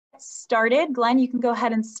get started. Glenn, you can go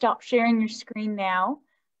ahead and stop sharing your screen now.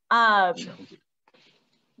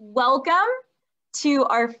 Welcome to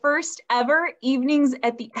our first ever Evenings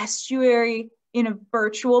at the Estuary in a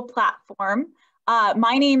virtual platform.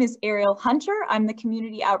 My name is Ariel Hunter. I'm the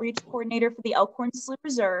Community Outreach Coordinator for the Elkhorn Slough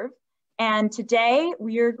Reserve. And today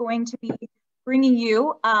we are going to be bringing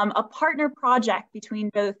you a partner project between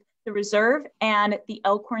both the Reserve and the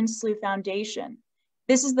Elkhorn Slough Foundation.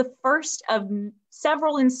 This is the first of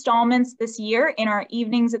several installments this year in our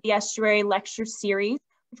Evenings at the Estuary lecture series,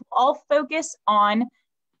 which will all focus on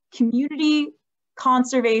community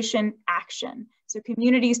conservation action. So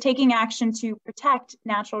communities taking action to protect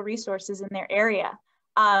natural resources in their area.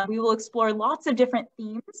 We will explore lots of different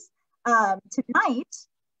themes. Tonight,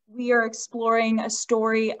 we are exploring a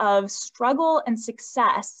story of struggle and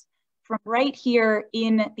success from right here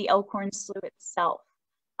in the Elkhorn Slough itself.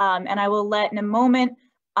 And I will let in a moment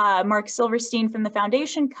Mark Silverstein from the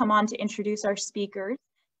foundation come on to introduce our speakers.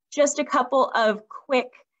 Just a couple of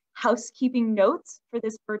quick housekeeping notes for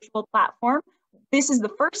this virtual platform. This is the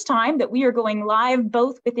first time that we are going live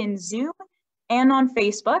both within Zoom and on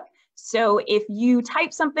Facebook. So if you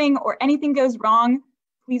type something or anything goes wrong,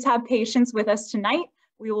 please have patience with us tonight.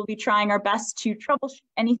 We will be trying our best to troubleshoot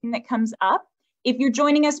anything that comes up. If you're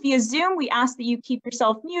joining us via Zoom, we ask that you keep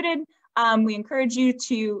yourself muted. We encourage you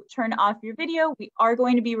to turn off your video. We are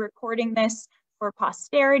going to be recording this for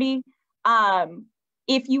posterity.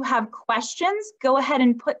 If you have questions, go ahead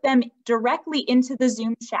and put them directly into the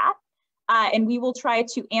Zoom chat, and we will try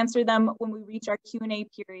to answer them when we reach our Q&A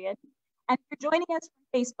period. And if you're joining us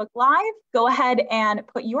from Facebook Live, go ahead and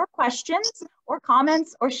put your questions or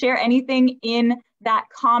comments or share anything in that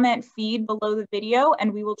comment feed below the video,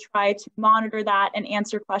 and we will try to monitor that and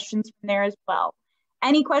answer questions from there as well.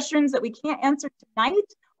 Any questions that we can't answer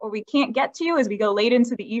tonight or we can't get to as we go late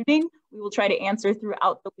into the evening, we will try to answer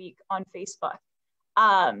throughout the week on Facebook.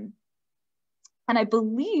 And I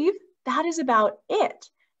believe that is about it.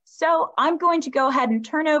 So I'm going to go ahead and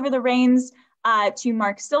turn over the reins to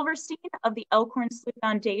Mark Silverstein of the Elkhorn Slough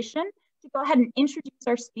Foundation to go ahead and introduce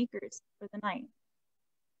our speakers for the night.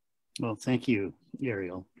 Well, thank you,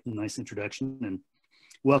 Ariel. Nice introduction, and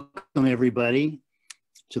welcome everybody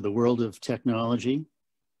to the world of technology.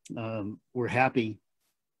 We're happy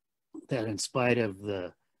that in spite of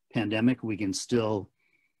the pandemic, we can still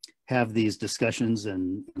have these discussions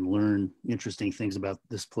and learn interesting things about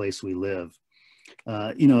this place we live.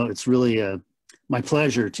 You know, it's really my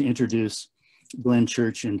pleasure to introduce Glenn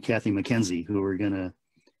Church and Kathy McKenzie, who are going to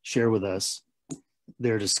share with us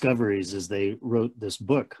their discoveries as they wrote this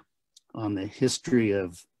book on the history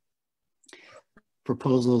of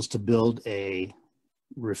proposals to build a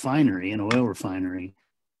refinery, an oil refinery,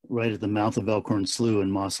 right at the mouth of Elkhorn Slough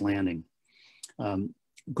and Moss Landing.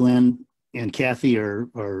 Glenn and Kathy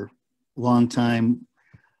are longtime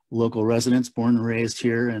local residents, born and raised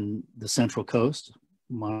here in the Central Coast,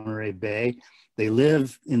 Monterey Bay. They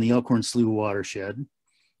live in the Elkhorn Slough watershed,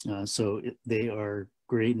 so they are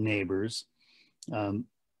great neighbors.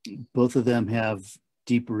 Both of them have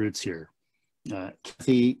deep roots here.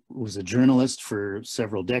 Kathy was a journalist for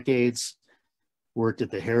several decades, worked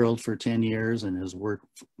at the Herald for 10 years, and has worked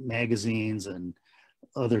for magazines and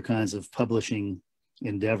other kinds of publishing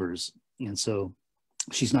endeavors. And so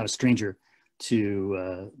she's not a stranger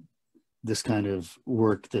to this kind of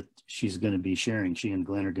work that she's going to be sharing. She and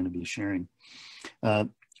Glenn are going to be sharing.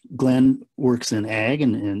 Glenn works in ag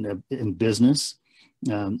and in business.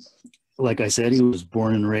 Like I said, he was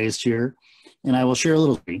born and raised here. And I will share a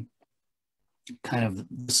little kind of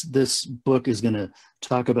this book is going to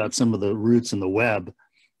talk about some of the roots in the web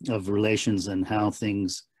of relations and how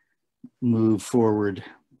things move forward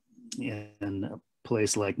in a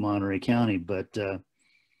place like Monterey County. But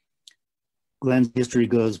Glenn's history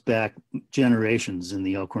goes back generations in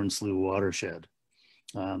the Elkhorn Slough watershed.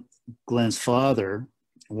 Glenn's father,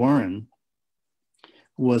 Warren,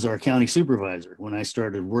 was our county supervisor when I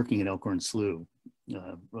started working at Elkhorn Slough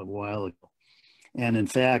a while ago. And in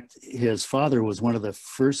fact, his father was one of the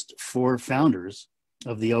first 4 founders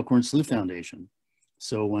of the Elkhorn Slough Foundation.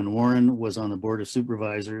 So when Warren was on the board of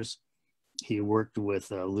supervisors, he worked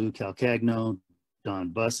with Lou Calcagno, Don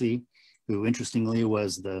Bussey, who interestingly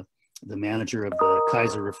was the manager of the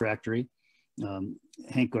Kaiser Refractory,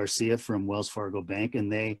 Hank Garcia from Wells Fargo Bank,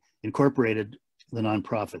 and they incorporated the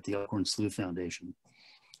nonprofit, the Elkhorn Slough Foundation.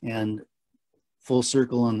 And full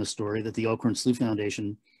circle on the story that the Elkhorn Slough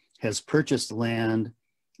Foundation has purchased land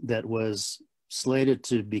that was slated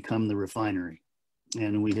to become the refinery.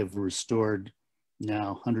 And we have restored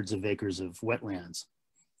now hundreds of acres of wetlands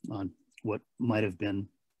on what might have been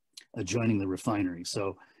adjoining the refinery.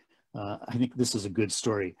 So I think this is a good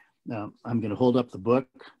story. I'm going to hold up the book.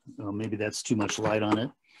 Maybe that's too much light on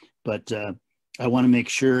it, but I want to make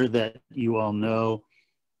sure that you all know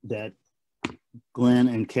that Glenn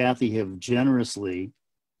and Kathy have generously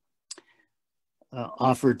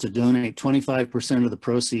offered to donate 25% of the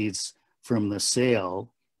proceeds from the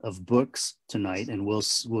sale of books tonight, and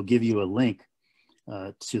we'll give you a link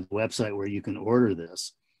to the website where you can order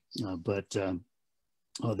this.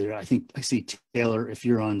 There, I think I see Taylor. If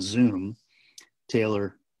you're on Zoom,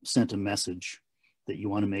 Taylor sent a message that you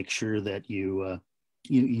want to make sure that you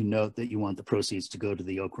note that you want the proceeds to go to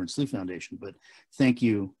the Elkhorn Slough Foundation. But thank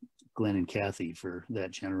you, Glenn and Kathy, for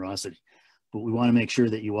that generosity. But we want to make sure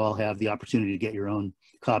that you all have the opportunity to get your own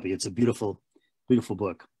copy. It's a beautiful, beautiful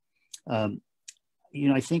book. I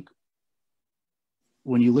think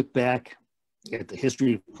when you look back at the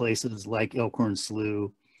history of places like Elkhorn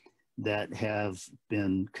Slough that have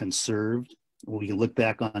been conserved, we can look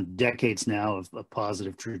back on decades now of a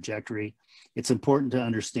positive trajectory. It's important to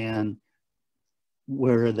understand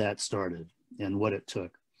where that started and what it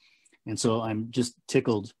took. And so I'm just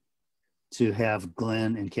tickled to have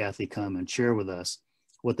Glenn and Kathy come and share with us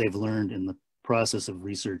what they've learned in the process of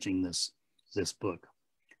researching this book.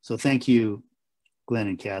 So thank you, Glenn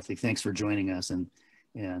and Kathy. Thanks for joining us, and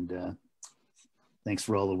thanks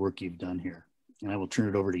for all the work you've done here. And I will turn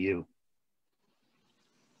it over to you.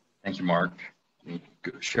 Thank you, Mark. We're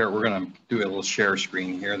going to do a little share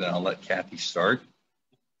screen here, then I'll let Kathy start.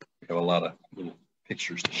 We have a lot of little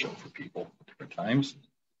pictures to show for people at different times.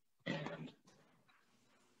 And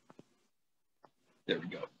there we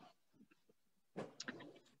go.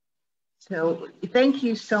 So thank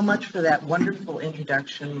you so much for that wonderful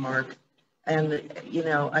introduction, Mark. And,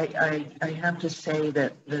 I have to say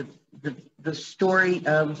that the story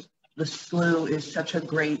of the slough is such a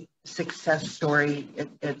great success story.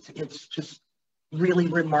 It's just really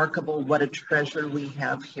remarkable what a treasure we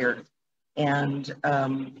have here. And,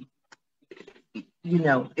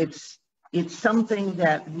 it's something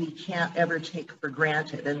that we can't ever take for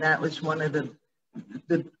granted. And that was one of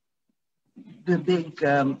the big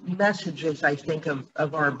messages, I think,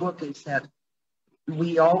 of our book, is that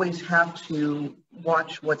we always have to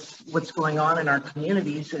watch what's going on in our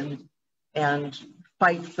communities and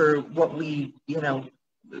fight for what we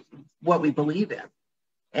believe in.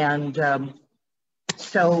 And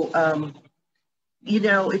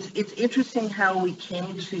it's interesting how we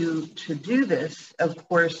came to do this. Of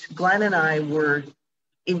course, Glenn and I were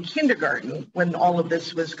in kindergarten when all of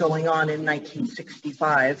this was going on in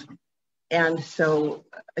 1965. And so,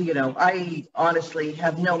 I honestly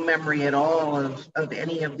have no memory at all of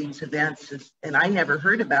any of these events, and I never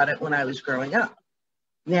heard about it when I was growing up.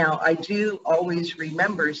 Now, I do always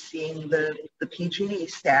remember seeing the PG&E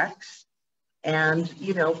stacks, and,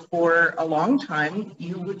 for a long time,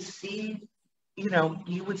 you would see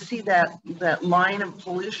that line of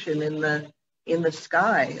pollution in the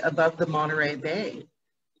sky above the Monterey Bay.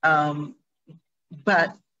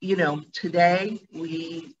 But, today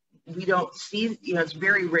we don't see, it's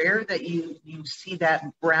very rare that you see that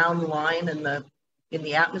brown line in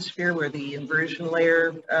the atmosphere where the inversion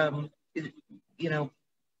layer,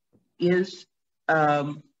 is.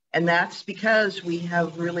 And that's because we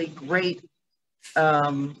have really great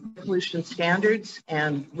pollution standards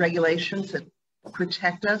and regulations that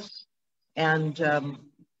protect us. And, and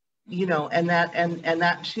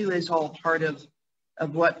that too is all part of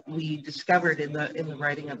what we discovered in the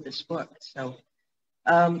writing of this book. So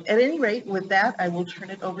at any rate, with that, I will turn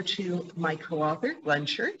it over to my co-author, Glenn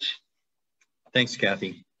Church. Thanks,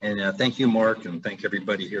 Kathy. And thank you, Mark, and thank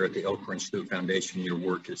everybody here at the Elkhorn Slough Foundation. Your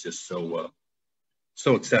work is just so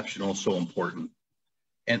exceptional, so important.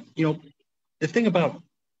 And, the thing about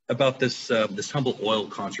this Humboldt oil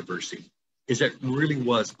controversy is that it really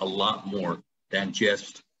was a lot more than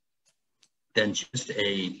just an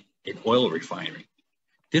oil refinery.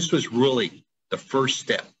 This was really the first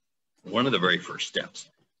step, one of the very first steps,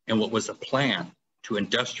 and what was a plan to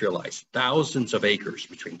industrialize thousands of acres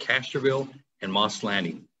between Castroville and Moss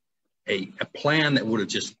Landing, a plan that would have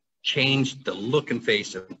just changed the look and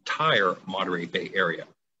face of the entire Monterey Bay area.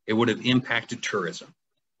 It would have impacted tourism.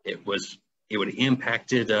 It would have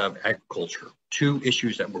impacted agriculture, two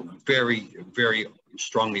issues that were very, very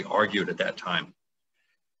strongly argued at that time.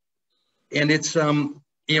 And it's, in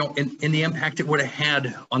the impact it would have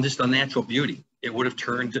had on just the natural beauty. It would have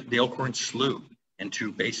turned the Elkhorn Slough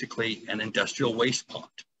into basically an industrial waste pond.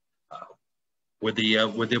 Would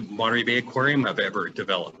the Monterey Bay Aquarium have ever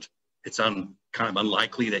developed? It's kind of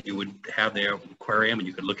unlikely that you would have the aquarium and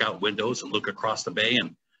you could look out windows and look across the bay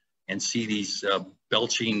and see these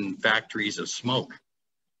belching factories of smoke.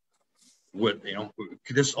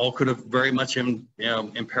 this all could have very much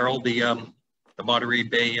imperiled the Monterey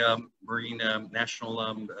Bay Marine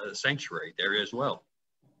National Sanctuary there as well.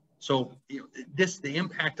 So the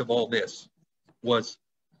impact of all this was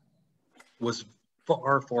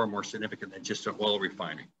far more significant than just an oil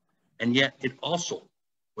refinery, and yet it also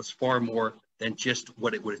was far more than just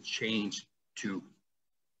what it would have changed to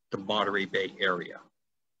the Monterey Bay area.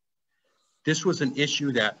 This was an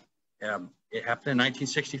issue that it happened in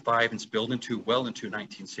 1965 and spilled well into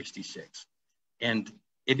 1966. And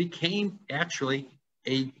it became actually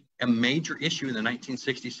a major issue in the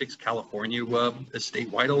 1966 California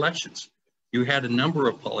statewide elections. You had a number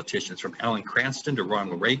of politicians from Alan Cranston to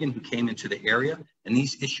Ronald Reagan who came into the area, and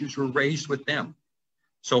these issues were raised with them.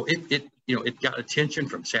 So it got attention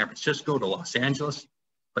from San Francisco to Los Angeles,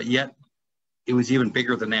 but yet it was even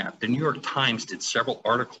bigger than that. The New York Times did several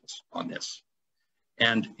articles on this.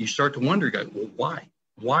 And you start to wonder, well,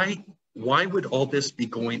 why would all this be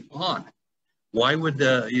going on? Why would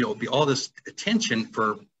be all this attention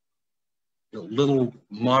for little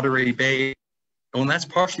Monterey Bay? Well, and that's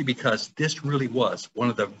partially because this really was one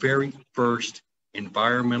of the very first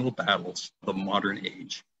environmental battles of the modern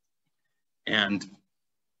age. And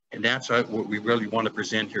that's what we really want to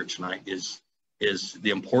present here tonight is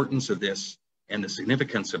the importance of this and the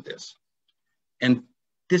significance of this. And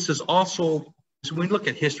this is also, so when we look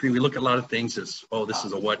at history, we look at a lot of things as, oh, this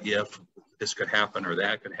is a what if, this could happen or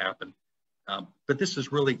that could happen. But this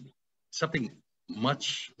is really something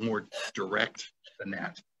much more direct than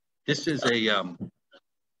that. This is a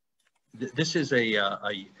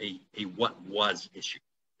what was issue,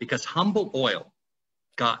 because Humboldt Oil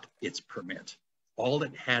got its permit. All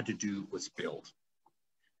it had to do was build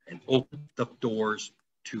and open the doors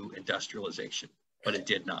to industrialization, but it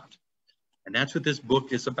did not. And that's what this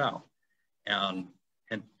book is about. And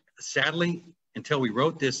sadly, until we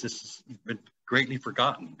wrote this has been greatly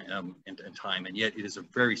forgotten in time, and yet it is a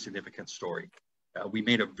very significant story. We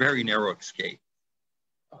made a very narrow escape.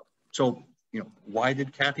 So, why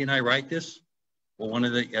did Kathy and I write this? Well, one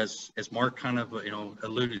of the, as Mark kind of,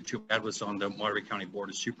 alluded to, Dad was on the Monterey County Board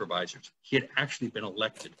of Supervisors. He had actually been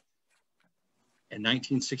elected in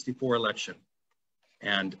 1964 election,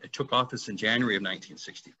 and it took office in January of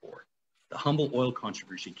 1964. The Humboldt oil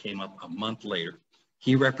controversy came up a month later.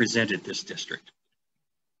 He represented this district.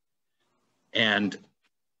 And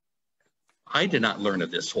I did not learn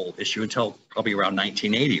of this whole issue until probably around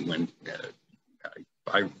 1980, when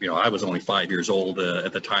I was only 5 years old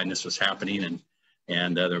at the time this was happening,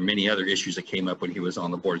 and there were many other issues that came up when he was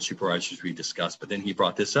on the Board of Supervisors we discussed. But then he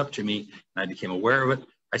brought this up to me, and I became aware of it.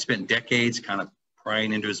 I spent decades kind of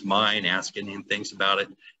prying into his mind, asking him things about it.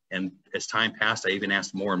 And as time passed, I even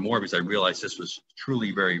asked more and more because I realized this was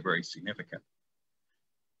truly very, very significant.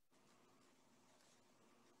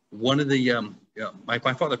 One of the, my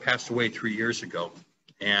father passed away 3 years ago,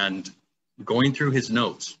 and going through his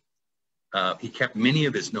notes, he kept many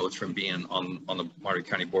of his notes from being on the Monterey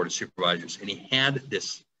County Board of Supervisors, and he had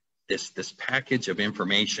this package of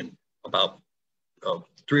information about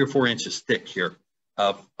 3 or 4 inches thick here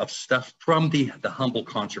of stuff from the Humboldt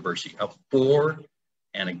controversy, of for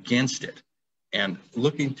and against it. And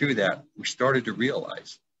looking through that, we started to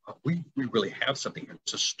realize we really have something here.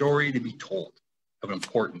 It's a story to be told of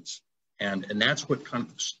importance, and that's what kind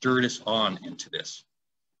of stirred us on into this.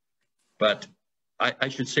 But I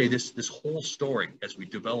should say this whole story, as we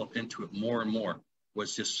developed into it more and more,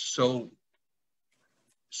 was just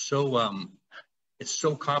it's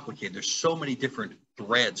so complicated. There's so many different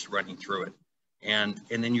threads running through it, and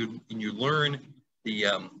then you learn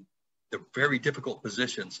the very difficult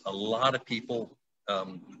positions a lot of people,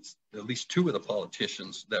 at least 2 of the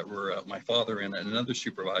politicians that were my father and another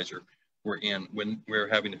supervisor were in when we were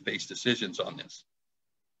having to face decisions on this.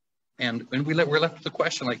 And we're left with the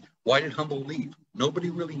question, like, why did Humboldt leave?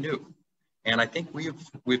 Nobody really knew. And I think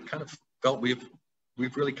we've kind of felt we've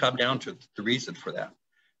really come down to the reason for that.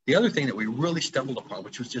 The other thing that we really stumbled upon,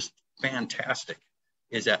 which was just fantastic,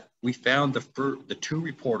 is that we found the 2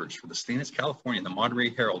 reporters for the Salinas, California, and the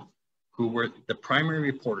Monterey Herald, who were the primary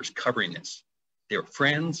reporters covering this. They were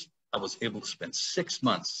friends. I was able to spend 6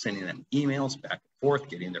 months sending them emails back and forth,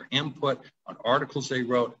 getting their input on articles they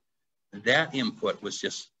wrote. That input was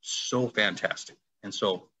just so fantastic. And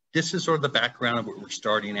so this is sort of the background of what we're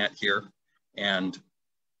starting at here. And,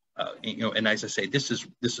 and as I say, this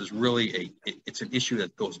is really it's an issue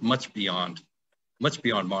that goes much beyond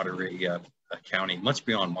Monterey County, much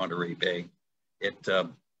beyond Monterey Bay.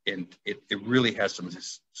 And it really has some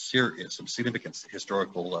significance,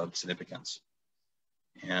 historical significance.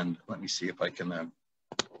 And let me see if I can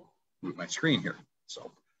move my screen here.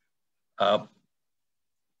 So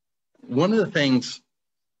one of the things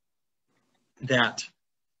that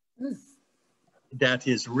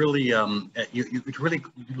is really, you really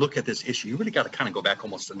look at this issue, you really got to kind of go back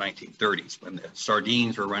almost to the 1930s when the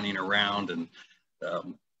sardines were running around, and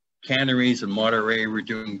canneries in Monterey were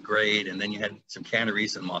doing great, and then you had some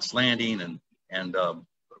canneries in Moss Landing, and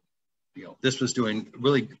you know, this was doing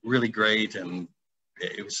really great, and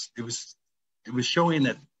it was showing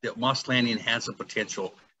that Moss Landing has a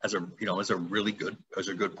potential as a really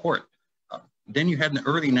good port. Then you had in the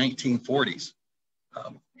early 1940s,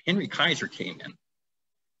 Henry Kaiser came in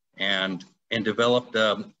and developed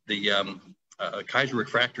the Kaiser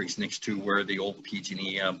refractories next to where the old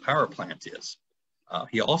PG&E power plant is.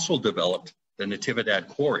 He also developed the Natividad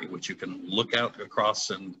Quarry, which you can look out across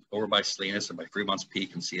and over by Salinas and by Fremont's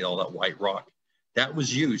Peak and see all that white rock. That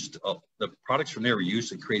was used, the products from there were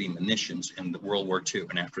used in creating munitions in World War II.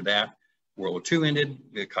 And after that, World War II ended,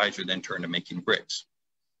 Kaiser then turned to making bricks.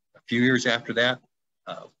 A few years after that,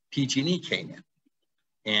 PG&E came in.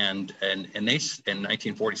 And they, in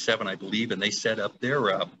 1947, I believe, and they set up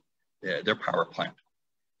their power plant.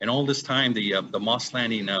 And all this time, the Moss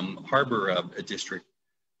Landing Harbor district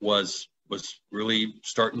was really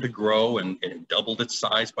starting to grow, and it doubled its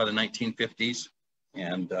size by the 1950s.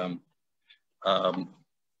 And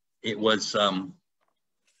it was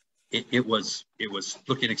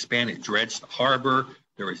looking to expand. It dredged the harbor.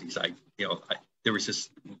 There was these, there was this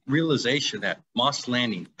realization that Moss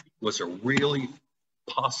Landing was a really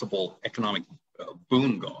possible economic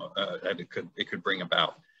boon that it could bring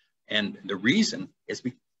about. And the reason is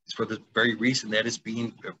for the very reason that it's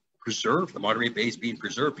being preserved. The Monterey Bay is being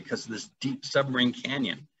preserved because of this deep submarine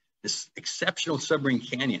canyon, this exceptional submarine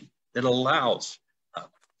canyon that allows,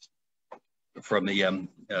 from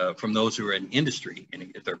those who are in industry,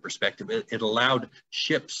 and their perspective, it allowed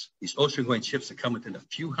ships, these ocean-going ships, to come within a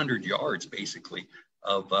few hundred yards, basically,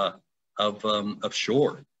 of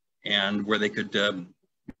shore, and where they could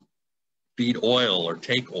feed oil or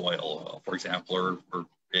take oil, for example, or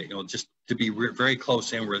just to be very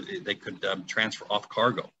close in where they could transfer off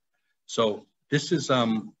cargo. So this is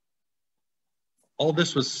all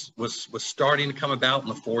this was starting to come about in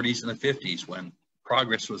the 40s and the 50s, when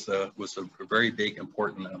progress was a very big,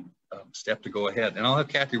 important step to go ahead. And I'll have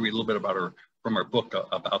Kathy read a little bit from her book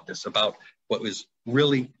about this, about what was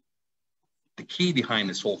really the key behind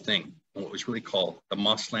this whole thing, and what was really called the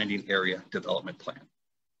Moss Landing Area Development Plan.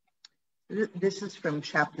 This is from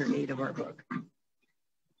chapter 8 of our book.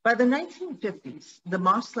 By the 1950s, the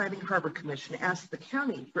Moss Landing Harbor Commission asked the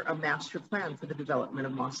county for a master plan for the development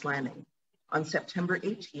of Moss Landing. On September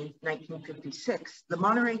 18, 1956, the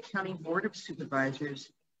Monterey County Board of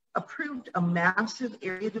Supervisors approved a massive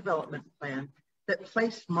area development plan that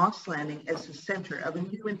placed Moss Landing as the center of a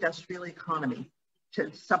new industrial economy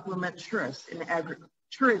to supplement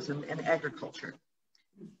tourism and agriculture.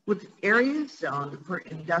 With areas zoned for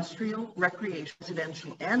industrial, recreation,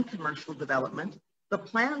 residential, and commercial development, the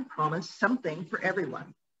plan promised something for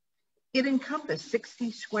everyone. It encompassed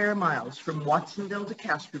 60 square miles from Watsonville to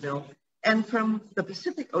Castroville, and from the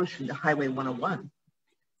Pacific Ocean to Highway 101.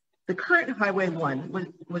 The current Highway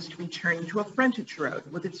 1 was to be turned to a frontage road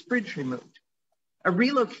with its bridge removed. A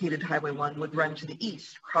relocated Highway 1 would run to the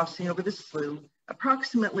east, crossing over the slough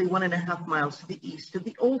approximately 1.5 miles to the east of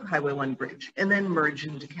the old Highway 1 bridge, and then merge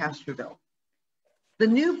into Castroville. The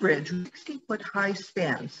new bridge was 60-foot high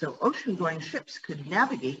span, so ocean-going ships could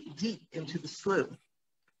navigate deep into the slough.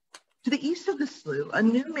 To the east of the slough, a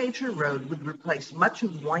new major road would replace much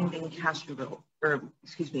of winding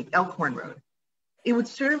Elkhorn Road. It would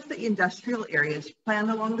serve the industrial areas planned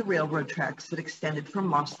along the railroad tracks that extended from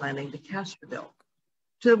Moss Landing to Castroville.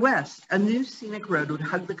 To the west, a new scenic road would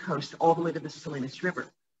hug the coast all the way to the Salinas River.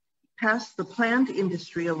 Past the planned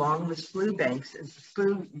industry along the slough banks as the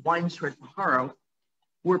slough winds toward Pajaro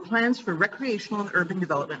were plans for recreational and urban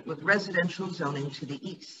development with residential zoning to the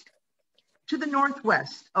east. To the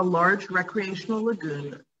northwest, a large recreational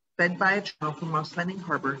lagoon fed by a channel from Moss Landing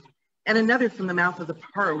Harbor and another from the mouth of the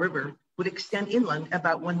Pajaro River would extend inland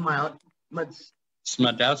about 1 mile.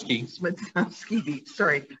 Smudowski Beach,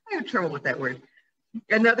 sorry, I have trouble with that word.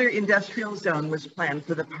 Another industrial zone was planned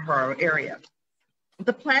for the Pajaro area.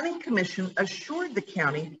 The Planning Commission assured the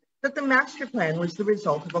county that the master plan was the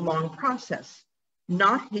result of a long process,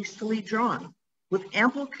 not hastily drawn, with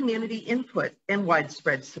ample community input and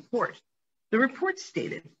widespread support. The report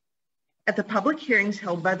stated, at the public hearings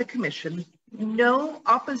held by the commission, no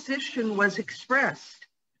opposition was expressed,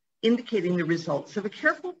 indicating the results of a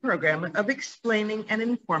careful program of explaining and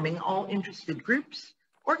informing all interested groups,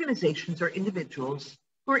 organizations, or individuals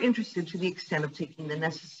who are interested to the extent of taking the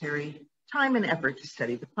necessary time and effort to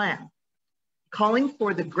study the plan. Calling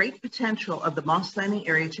for the great potential of the Moss Landing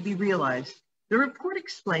area to be realized, the report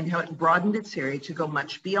explained how it broadened its area to go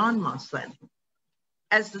much beyond Moss Landing.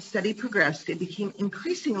 As the study progressed, it became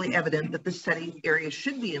increasingly evident that the study area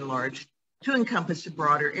should be enlarged to encompass a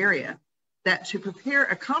broader area, that to prepare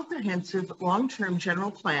a comprehensive long-term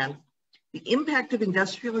general plan, the impact of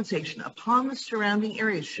industrialization upon the surrounding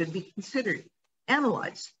areas should be considered,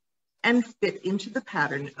 analyzed, and fit into the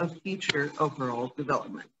pattern of future overall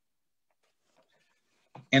development.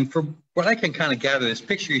 And from what I can kind of gather, this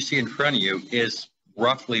picture you see in front of you is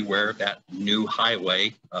roughly where that new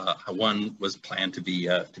highway one was planned to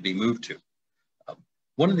be moved to.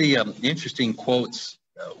 One of the interesting quotes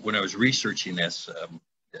when I was researching this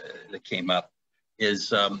that came up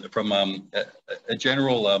is from a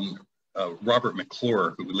general Robert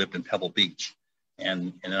McClure, who lived in Pebble Beach, and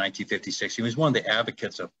in 1956 he was one of the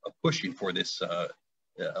advocates of pushing for this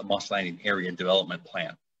Moss Landing area development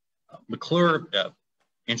plan. McClure,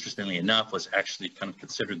 interestingly enough, was actually kind of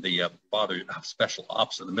considered the father of special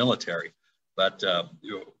ops of the military, but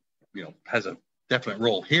you know, has a definite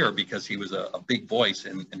role here because he was a big voice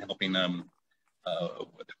in helping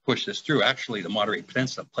push this through. Actually, the Monterey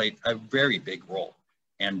Peninsula played a very big role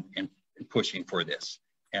in pushing for this,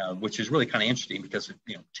 which is really kind of interesting because,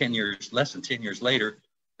 you know, less than 10 years later,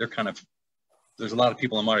 there's a lot of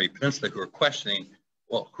people in the Monterey Peninsula who are questioning,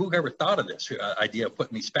 well, who ever thought of this idea of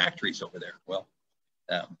putting these factories over there? Well,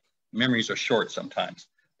 memories are short sometimes.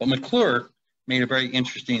 But McClure made a very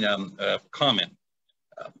interesting comment.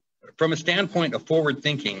 From a standpoint of forward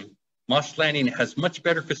thinking, Moss Landing has much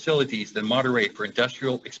better facilities than Monterey for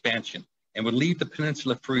industrial expansion and would leave the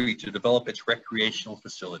peninsula free to develop its recreational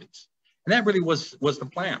facilities. And that really was the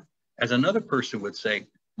plan. As another person would say,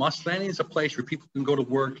 Moss Landing is a place where people can go to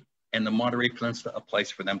work and the Monterey Peninsula a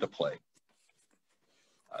place for them to play.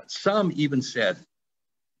 Some even said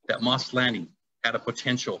that Moss Landing had a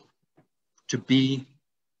potential to be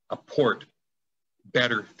a port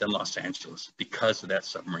better than Los Angeles because of that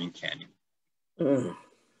submarine canyon.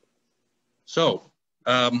 So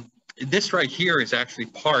this right here is actually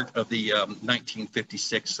part of the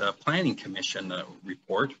 1956 Planning Commission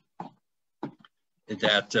report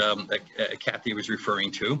that Kathy was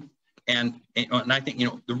referring to. And I think, you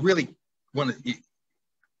know,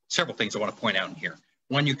 several things I want to point out in here.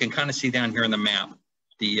 One, you can kind of see down here in the map,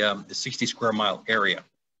 the 60 square mile area.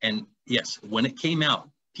 And yes, when it came out,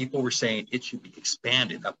 people were saying it should be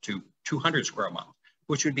expanded up to 200 square miles,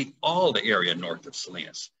 which would be all the area north of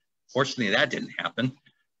Salinas. Fortunately, that didn't happen.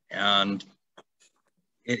 And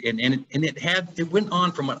it went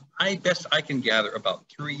on from what best I can gather about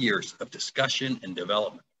 3 years of discussion and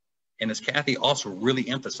development. And as Kathy also really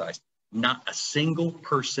emphasized, not a single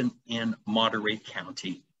person in Monterey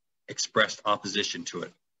County expressed opposition to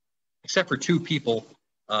it, except for two people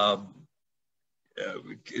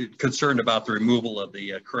concerned about the removal of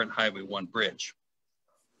the current Highway 1 bridge.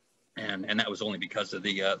 And that was only because of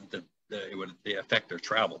it would affect their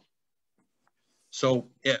travel. So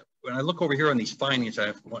when I look over here on these findings, I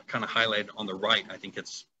have kind of highlighted on the right, I think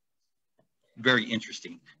it's very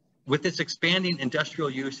interesting. With its expanding industrial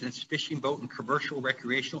use and its fishing boat and commercial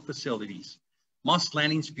recreational facilities, Moss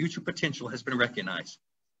Landing's future potential has been recognized.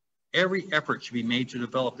 Every effort should be made to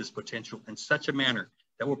develop this potential in such a manner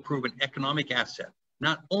that will prove an economic asset,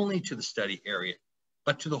 not only to the study area,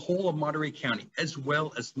 but to the whole of Monterey County, as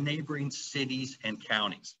well as neighboring cities and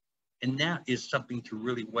counties. And that is something to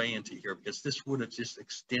really weigh into here, because this would have just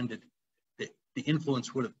extended, the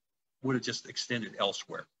influence would have just extended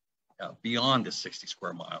elsewhere, beyond the 60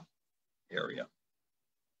 square mile area.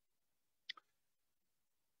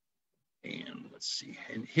 And let's see,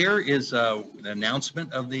 and here is the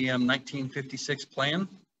announcement of the 1956 plan.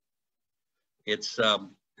 It's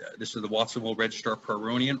this is the Watsonville Registrar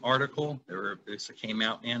Peronian article. This came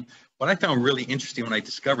out, and what I found really interesting when I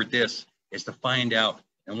discovered this is to find out,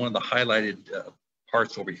 and one of the highlighted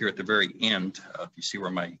parts over here at the very end, if you see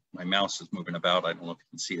where my mouse is moving about, I don't know if you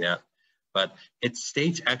can see that, but it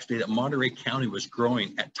states actually that Monterey County was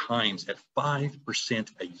growing at times at 5%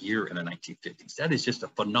 a year in the 1950s. That is just a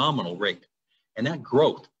phenomenal rate. And that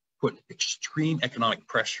growth put extreme economic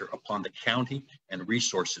pressure upon the county and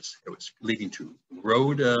resources. It was leading to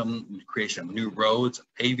creation of new roads,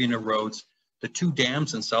 paving of roads. The 2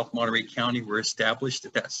 dams in South Monterey County were established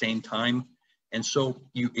at that same time. And so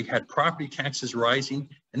it had property taxes rising,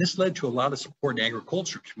 and this led to a lot of support in the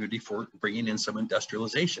agriculture community for bringing in some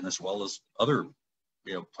industrialization, as well as other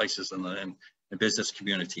places in the business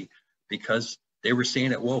community, because they were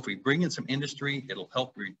saying that, well, if we bring in some industry, it'll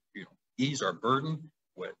help ease our burden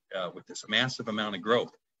with this massive amount of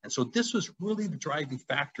growth. And so this was really the driving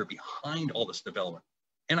factor behind all this development.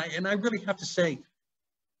 And I really have to say,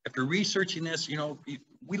 after researching this, you know,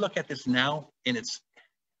 we look at this now, and it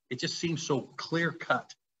just seems so clear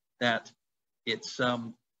cut that it's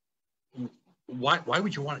why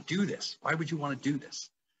would you want to do this? Why would you want to do this?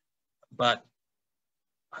 But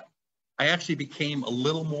I actually became a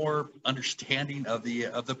little more understanding of the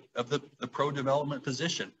pro-development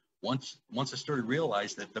position once I started to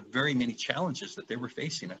realize that the very many challenges that they were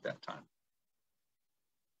facing at that time.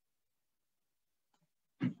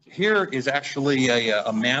 Here is actually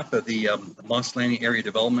a map of the Moss Landing Area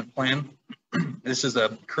Development Plan. This is a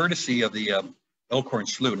courtesy of the Elkhorn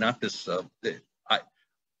Slough, not this.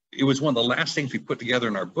 It was one of the last things we put together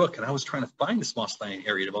in our book, and I was trying to find this Moss Landing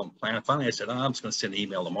Area Development Plan. And finally, I said, I'm just going to send an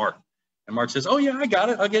email to Mark. And Mark says, oh, yeah, I got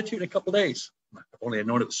it. I'll get to you in a couple of days. If only I'd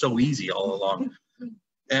known it was so easy all along.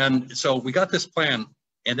 And so we got this plan,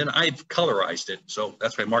 and then I've colorized it. So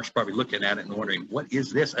that's why Mark's probably looking at it and wondering, what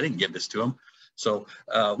is this? I didn't give this to him. So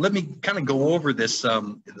let me kind of go over this, a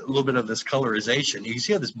little bit of this colorization. You can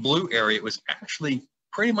see how this blue area, it was actually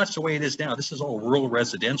pretty much the way it is now. This is all rural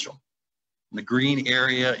residential. And the green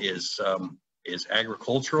area is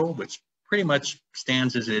agricultural, which pretty much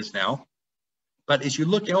stands as it is now. But as you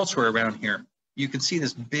look elsewhere around here, you can see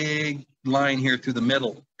this big line here through the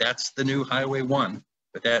middle. That's the new Highway 1,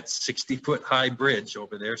 but that 60-foot high bridge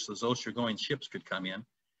over there, so those ocean-going ships could come in.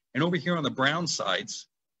 And over here on the brown sides,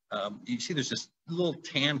 you see there's this little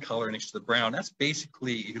tan color next to the brown. That's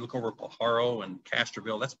basically, if you look over Pajaro and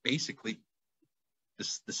Castroville, that's basically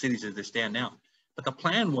the cities as they stand now. But the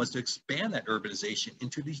plan was to expand that urbanization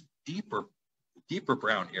into these deeper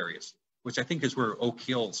brown areas, which I think is where Oak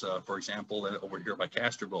Hills, for example, over here by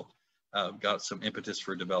Castroville, got some impetus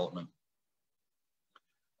for development.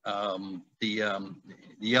 The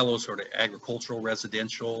yellow sort of agricultural,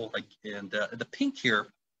 residential, and the pink here,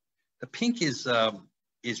 the pink is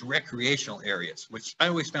recreational areas, which I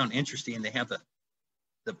always found interesting. They have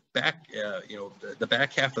the back, the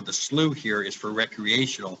back half of the slough here is for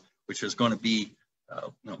recreational, which is going to be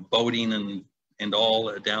boating and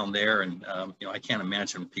all down there. And I can't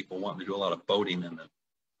imagine people wanting to do a lot of boating in the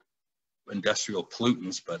industrial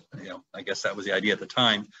pollutants, but I guess that was the idea at the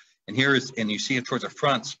time. And here is, and you see it towards the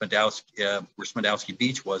front, Smedowski, where Smedowski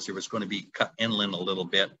Beach was, there was going to be cut inland a little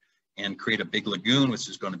bit and create a big lagoon, which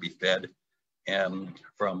is going to be fed and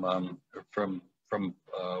from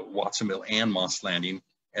Watsonville and Moss Landing,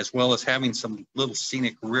 as well as having some little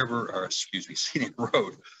scenic river, or excuse me, scenic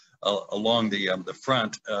road along the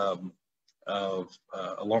front right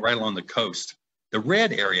along the coast. The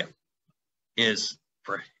red area is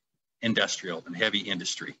for industrial and heavy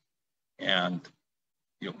industry, and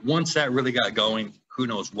once that really got going, who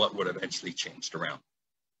knows what would have eventually changed around.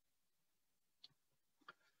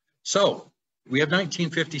 So we have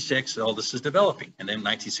 1956, all this is developing, and then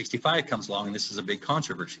 1965 comes along, and this is a big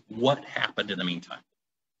controversy. What happened in the meantime?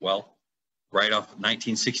 Well, right off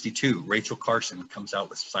 1962, Rachel Carson comes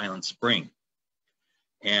out with Silent Spring,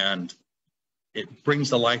 and it brings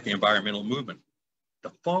to life the environmental movement.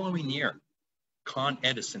 The following year, Con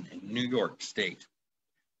Edison in New York State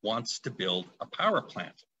wants to build a power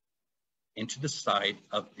plant into the side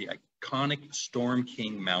of the iconic Storm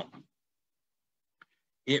King Mountain.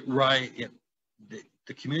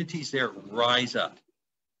 The communities there rise up,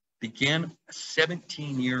 began a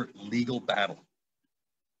 17-year legal battle.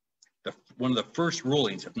 One of the first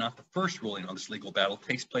rulings, if not the first ruling on this legal battle,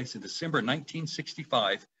 takes place in December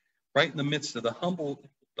 1965, right in the midst of the Humboldt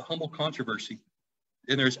controversy.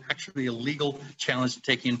 And there's actually a legal challenge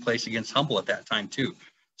taking place against Humboldt at that time too.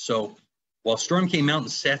 So while Storm King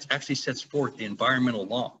Mountain actually sets forth the environmental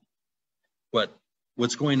law,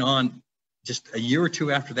 what's going on just a year or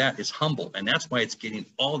two after that is Humboldt, and that's why it's getting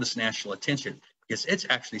all this national attention, because it's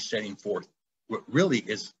actually setting forth what really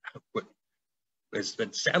is what has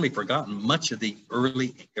been sadly forgotten, much of the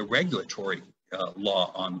early regulatory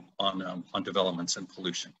law on developments and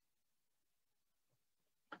pollution.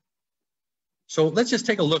 So let's just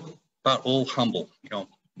take a look about old Humboldt.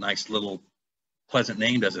 Nice little pleasant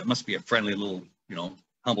name, does it? It must be a friendly little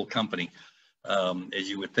humble company, as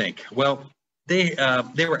you would think. Well, they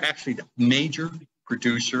were actually the major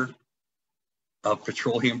producer of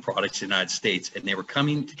petroleum products in the United States, and they were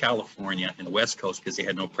coming to California and the West Coast because they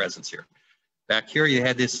had no presence here. Back here, you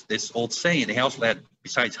had this old saying. They also had,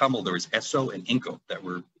 besides Humboldt, there was Esso and Inco that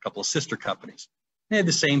were a couple of sister companies. They had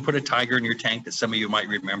the saying, put a tiger in your tank, that some of you might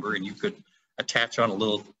remember, and you could attach on a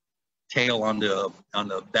little tail on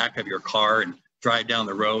the back of your car and drive down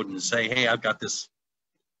the road and say, hey, I've got this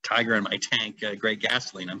tiger in my tank, great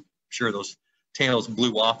gasoline. I'm sure those tails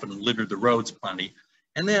blew off and littered the roads plenty.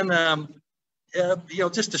 And then,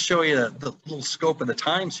 just to show you the little scope of the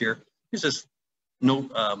times here, here's this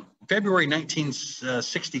February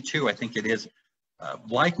 1962, I think it is,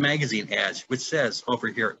 Life magazine ads, which says over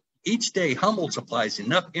here, each day Humboldt supplies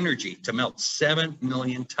enough energy to melt 7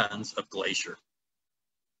 million tons of glacier.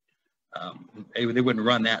 They wouldn't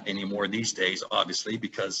run that anymore these days, obviously,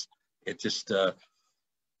 because it just, that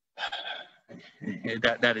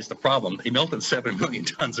is the problem. They melted 7 million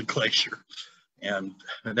tons of glacier, and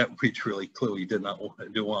that we really clearly did not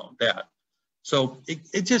want that. So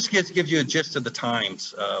it just gives you a gist of the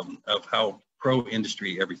times of how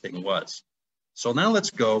pro-industry everything was. So now let's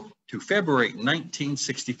go to February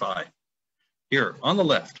 1965. Here on the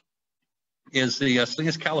left is the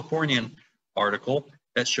Salinas Californian article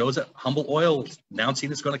that shows that Humboldt Oil announcing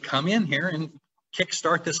it's going to come in here and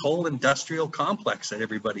kickstart this whole industrial complex that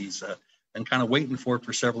everybody's been kind of waiting for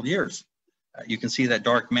several years. You can see that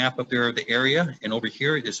dark map up there of the area, and over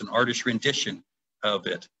here is an artist's rendition of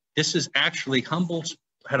it. This is actually Humboldt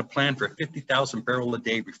had a plan for a 50,000 barrel a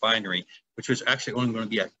day refinery, which was actually only going to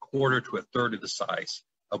be a quarter to a third of the size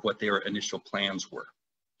of what their initial plans were.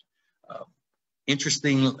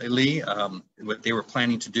 Interestingly, what they were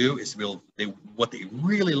planning to do is what they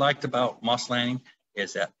really liked about Moss Landing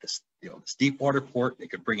is that this deep water port, they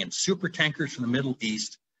could bring in super tankers from the Middle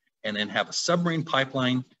East and then have a submarine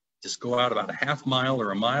pipeline just go out about a half mile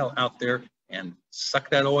or a mile out there and suck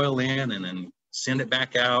that oil in and then send it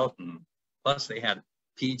back out. And plus they had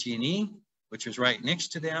PG&E, which was right next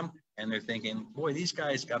to them, and they're thinking, boy, these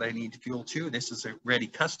guys gotta need fuel too. This is a ready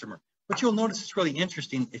customer. But you'll notice it's really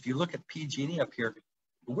interesting if you look at PG&E up here.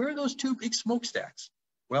 Where are those two big smokestacks?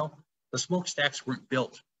 Well, the smokestacks weren't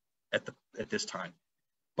built at this time.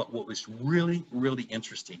 But what was really, really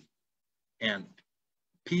interesting, and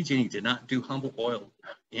PG&E did not do Humboldt Oil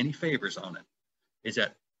any favors on it, is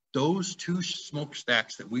that those two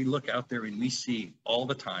smokestacks that we look out there and we see all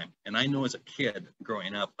the time, and I know as a kid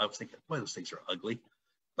growing up, I was thinking, boy, those things are ugly,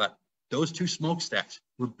 but those two smokestacks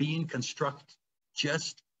were being constructed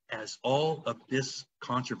just as all of this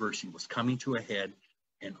controversy was coming to a head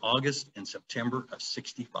in August and September of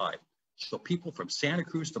 '65. So people from Santa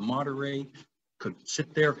Cruz to Monterey could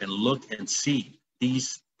sit there and look and see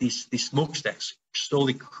these smokestacks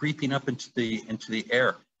slowly creeping up into the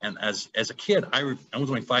air. And as a kid, I was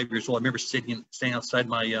only 5 years old. I remember staying outside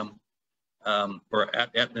my or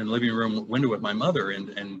at the living room window with my mother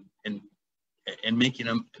and making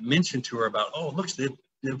a mention to her about, oh, look,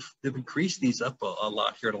 they've increased these up a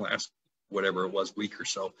lot here in the last whatever it was week or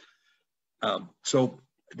so. So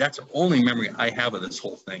that's the only memory I have of this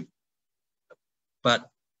whole thing. But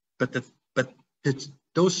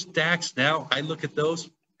those stacks now, I look at those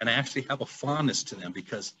and I actually have a fondness to them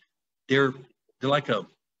because they're like a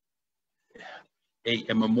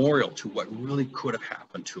memorial to what really could have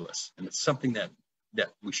happened to us. And it's something that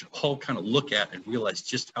we should all kind of look at and realize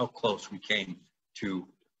just how close we came to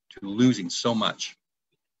losing so much.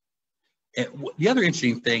 And the other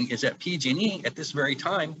interesting thing is that PG&E at this very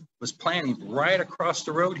time was planning right across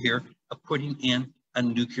the road here of putting in a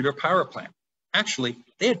nuclear power plant. Actually,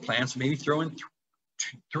 they had plans to maybe throw in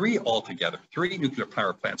three nuclear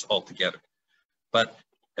power plants altogether. But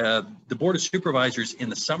the Board of Supervisors in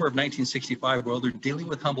the summer of 1965, while they're dealing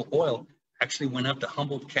with Humboldt Oil, actually went up to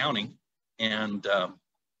Humboldt County and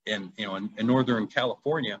in Northern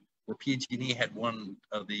California, where PG&E had one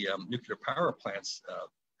of the nuclear power plants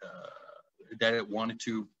that it wanted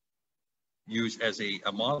to use as a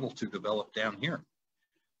model to develop down here.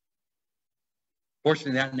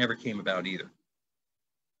 Fortunately, that never came about either.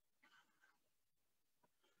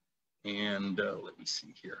 And let me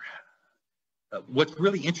see here. What's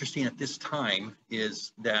really interesting at this time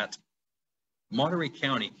is that Monterey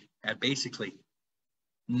County had basically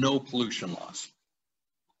no pollution laws.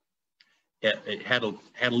 It had a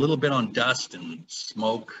little bit on dust and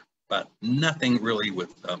smoke, but nothing really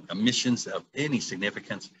with emissions of any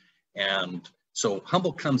significance. And so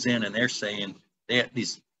Humboldt comes in and they're saying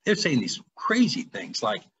these crazy things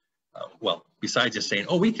like, well, besides just saying,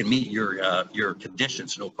 oh, we can meet your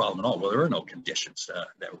conditions, no problem at all. Well, there are no conditions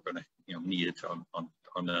that were going to needed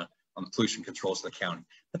on the pollution controls of the county.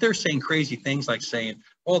 But they're saying crazy things like saying,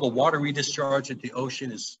 oh, the water we discharge into the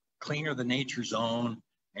ocean is cleaner than nature zone,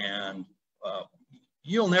 and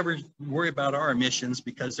you'll never worry about our emissions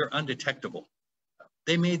because they're undetectable.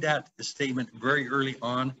 They made that statement very early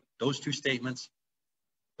on, those two statements.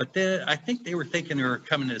 But then I think they were thinking they were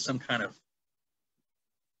coming into some kind of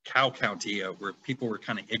cow county where people were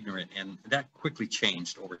kind of ignorant, and that quickly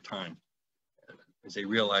changed over time as they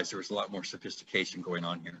realized there was a lot more sophistication going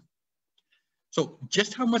on here. So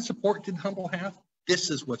just how much support did Humboldt have?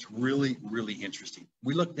 This is what's really, really interesting.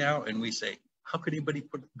 We look now and we say, how could anybody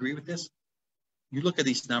agree with this? You look at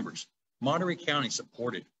these numbers. Monterey County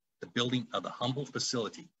supported the building of the Humble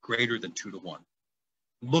facility greater than 2-1.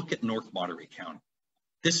 Look at North Monterey County.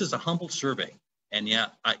 This is a Humble survey. And yeah,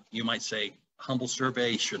 you might say, Humble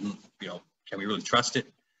survey shouldn't, can we really trust it?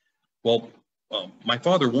 Well, my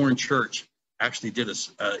father, Warren Church, actually did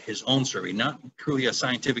his own survey, not truly a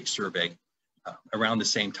scientific survey, around the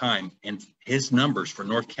same time. And his numbers for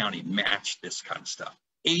North County matched this kind of stuff.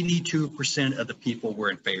 82% of the people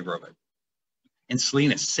were in favor of it. In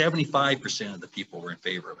Salinas, 75% of the people were in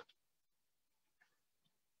favor of it.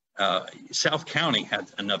 South County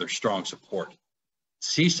had another strong support.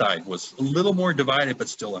 Seaside was a little more divided, but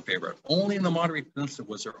still in favor of it. Only in the Monterey Peninsula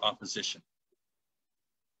was there opposition.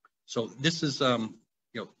 So this is,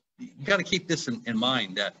 you got to keep this in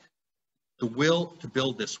mind, that the will to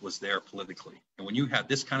build this was there politically. And when you have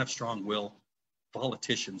this kind of strong will,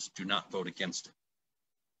 politicians do not vote against it.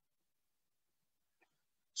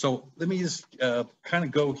 So let me just kind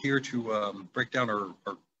of go here to break down our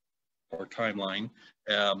timeline.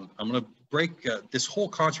 I'm going to break this whole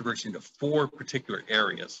controversy into 4 particular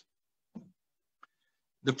areas.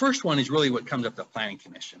 The first one is really what comes up the Planning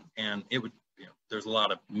Commission, and it would, there's a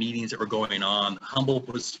lot of meetings that were going on. Humble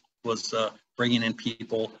was bringing in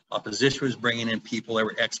people, opposition was bringing in people. There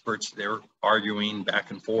were experts, they were arguing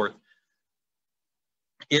back and forth.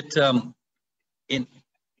 The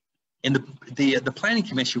Planning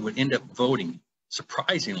Commission would end up voting,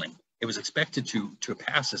 surprisingly. It was expected to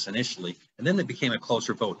pass this initially, and then it became a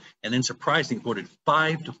closer vote. And then surprisingly voted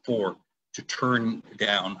 5-4 to turn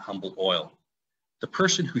down Humble Oil. The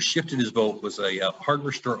person who shifted his vote was a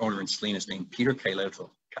hardware store owner in Salinas named Peter Kailoto.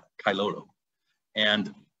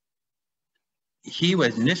 And he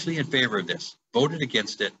was initially in favor of this, voted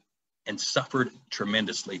against it, and suffered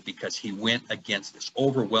tremendously because he went against this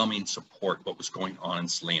overwhelming support, what was going on in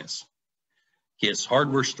Salinas. His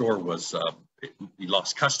hardware store was, he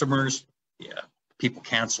lost customers, people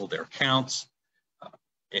canceled their accounts.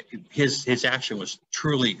 His action was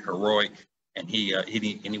truly heroic, and he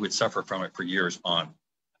would suffer from it for years on.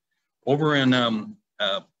 Over in, and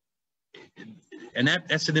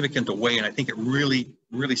that's significant away, and I think it really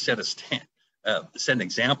set an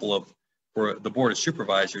example of, for the Board of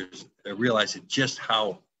Supervisors, realizing just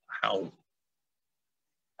how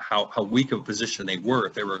weak of a position they were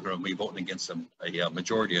if they were going to be voting against a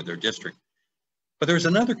majority of their district. But there's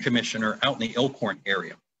another commissioner out in the Elkhorn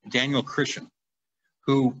area, Daniel Christian,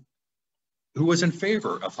 who was in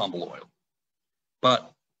favor of Humble Oil,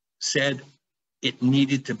 but said it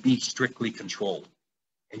needed to be strictly controlled.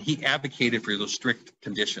 And he advocated for those strict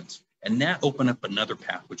conditions. And that opened up another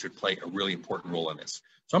path, which would play a really important role in this.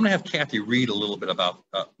 So I'm going to have Kathy read a little bit about,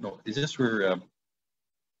 no, is this where,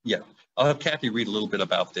 yeah, I'll have Kathy read a little bit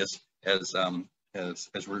about this as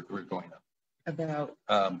we're going up. About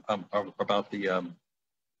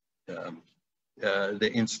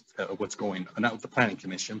what's going on, not with the Planning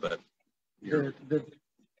Commission, but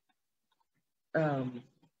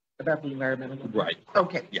about the environmental movement. Right.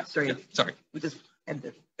 Okay. Yeah. Sorry. Yeah, sorry. We just had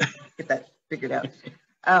to get that figured out.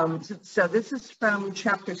 So this is from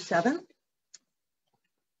chapter 7.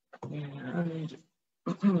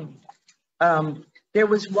 And there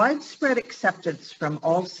was widespread acceptance from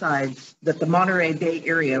all sides that the Monterey Bay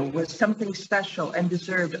area was something special and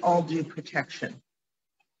deserved all due protection.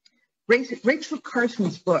 Rachel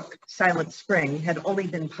Carson's book, Silent Spring, had only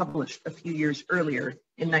been published a few years earlier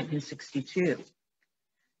in 1962.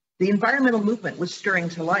 The environmental movement was stirring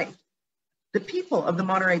to life. The people of the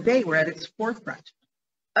Monterey Bay were at its forefront.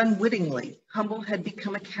 Unwittingly, Humble had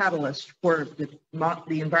become a catalyst for the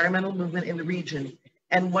environmental movement in the region,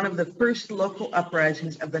 and one of the first local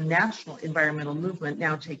uprisings of the national environmental movement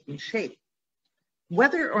now taking shape.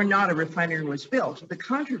 Whether or not a refinery was built, the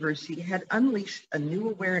controversy had unleashed a new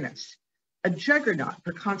awareness, a juggernaut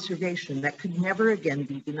for conservation that could never again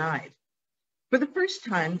be denied. For the first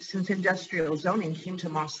time since industrial zoning came to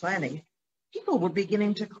Moss Landing, people were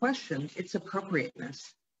beginning to question its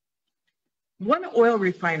appropriateness. One oil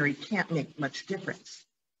refinery can't make much difference,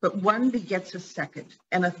 but one begets a second,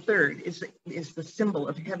 and a third is the symbol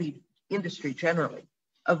of heavy industry generally,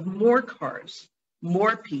 of more cars,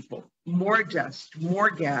 more people, more dust, more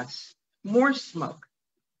gas, more smoke.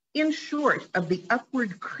 In short, of the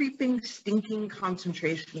upward creeping, stinking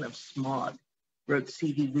concentration of smog, wrote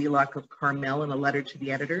C.V. Wheelock of Carmel in a letter to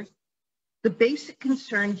the editor. The basic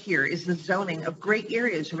concern here is the zoning of great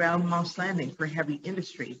areas around Moss Landing for heavy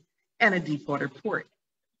industry and a deepwater port.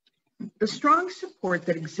 The strong support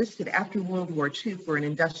that existed after World War II for an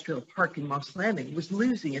industrial park in Moss Landing was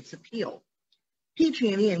losing its appeal.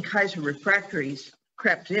 PG&E and Kaiser Refractories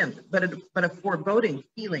crept in, but a foreboding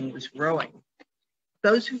feeling was growing.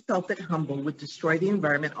 Those who felt that Humble would destroy the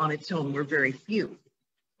environment on its own were very few.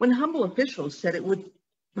 When Humble officials said it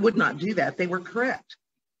would not do that, they were correct.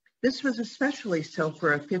 This was especially so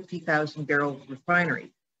for a 50,000 barrel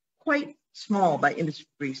refinery, quite small by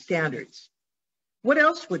industry standards. What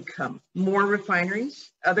else would come? More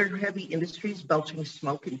refineries, other heavy industries belching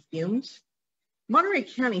smoke and fumes? Monterey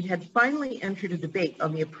County had finally entered a debate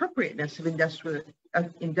on the appropriateness of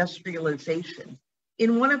industrialization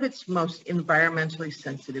in one of its most environmentally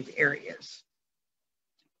sensitive areas.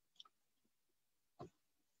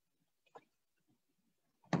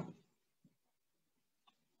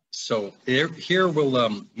 So here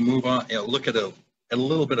we'll move on and look at a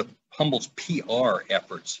little bit of Humble's PR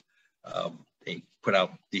efforts. They put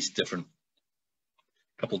out these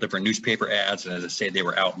couple different newspaper ads, and as I say, they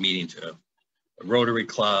were out meeting to Rotary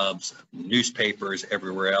clubs, newspapers,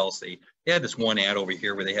 everywhere else. They had this one ad over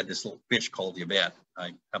here where they had this little fish called Yvette.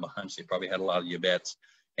 I have a hunch they probably had a lot of Yvettes.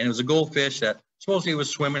 And it was a goldfish that supposedly was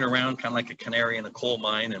swimming around kind of like a canary in a coal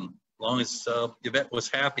mine. And as long as Yvette was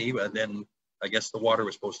happy, then I guess the water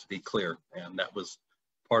was supposed to be clear. And that was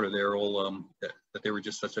part of their whole, that they were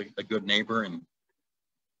just such a good neighbor and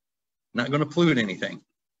not going to pollute anything.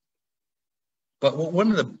 But one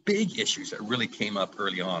of the big issues that really came up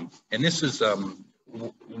early on, and this is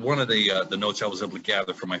one of the notes I was able to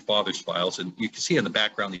gather from my father's files, and you can see in the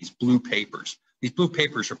background these blue papers. These blue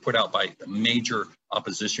papers are put out by a major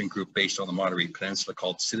opposition group based on the Monterey Peninsula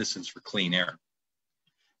called Citizens for Clean Air.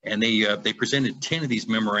 And they presented 10 of these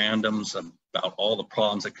memorandums about all the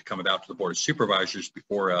problems that could come about to the Board of Supervisors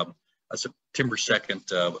before a September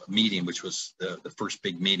 2nd meeting, which was the first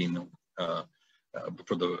big meeting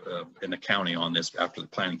for in the county on this after the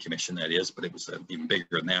Planning Commission, that is, but it was even bigger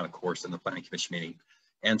than that, of course, than the Planning Commission meeting.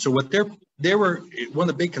 And so what one of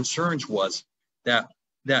the big concerns was that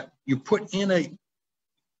you put in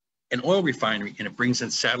an oil refinery and it brings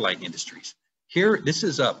in satellite industries. Here, this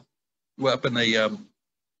is up in the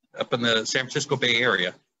San Francisco Bay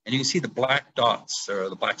Area, and you can see the black dots or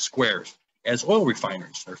the black squares as oil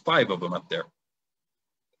refineries. There are 5 of them up there.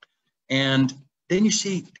 And then you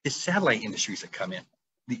see the satellite industries that come in.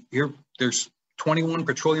 There's 21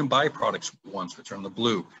 petroleum byproducts ones, which are in the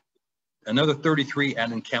blue. Another 33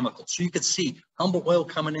 add in chemicals. So you could see Humble Oil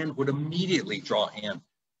coming in would immediately draw in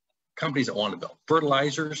companies that want to build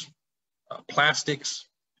fertilizers, plastics,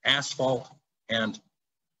 asphalt, and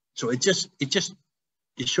so it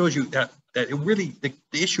shows you that it really the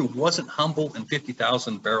issue wasn't Humble and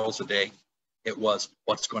 50,000 barrels a day. It was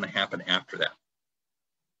what's going to happen after that.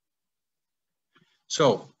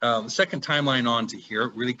 So the second timeline on to here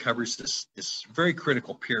really covers this very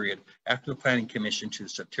critical period after the Planning Commission to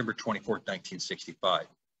September 24th, 1965.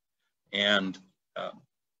 And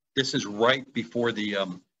this is right before the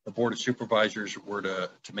Board of Supervisors were to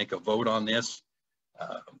make a vote on this.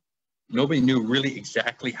 Nobody knew really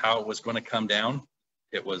exactly how it was going to come down.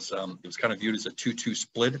 It was kind of viewed as a 2-2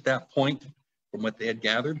 split at that point from what they had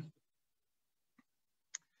gathered.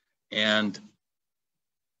 And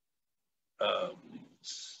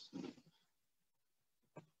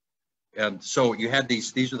so you had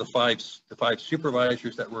these are the five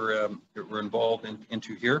supervisors that were involved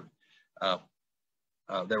into here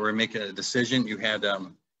that were making a decision. You had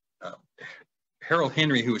Harold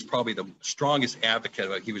Henry, who was probably the strongest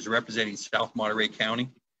advocate. He was representing South Monterey County.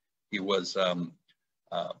 He was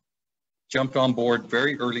jumped on board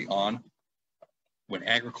very early on when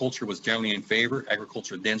agriculture was generally in favor.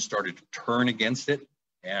 Agriculture then started to turn against it,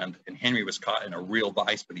 and Henry was caught in a real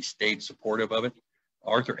vice, but he stayed supportive of it.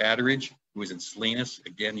 Arthur Atteridge, who was in Salinas,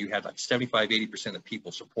 again, you had like 75–80% of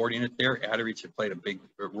people supporting it there. Atteridge had played a big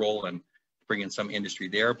role in bringing some industry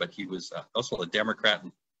there, but he was also a Democrat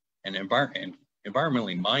and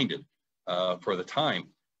environmentally minded for the time.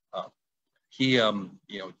 He,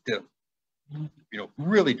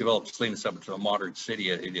 really developed Salinas up into a modern city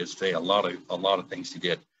it is today. A lot of things he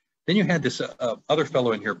did. Then you had this other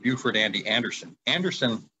fellow in here, Buford Andy Anderson.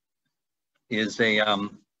 Anderson is a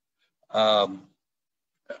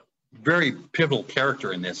very pivotal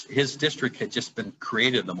character in this. His district had just been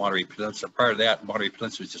created in the Monterey Peninsula. Prior to that, Monterey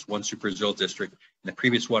Peninsula was just one super zone district, and the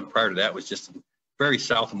previous one prior to that was just very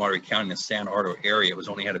south of Monterey County in the San Ardo area. It was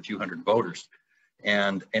only had a few hundred voters.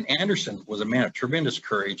 And Anderson was a man of tremendous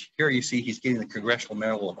courage. Here you see he's getting the Congressional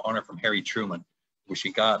Medal of Honor from Harry Truman, which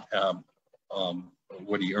he got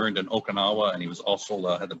what he earned in Okinawa, and he was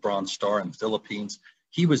also had the Bronze Star in the Philippines.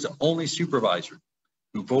 He was the only supervisor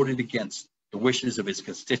who voted against the wishes of his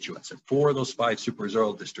constituents, and 4 of those 5 super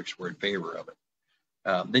zone districts were in favor of it.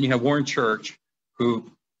 Then you have Warren Church,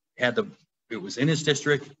 who had it was in his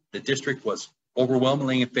district. The district was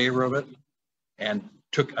overwhelmingly in favor of it, and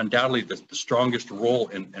took undoubtedly the strongest role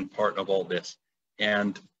in part of all this.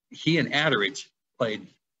 And he and Atteridge played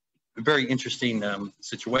a very interesting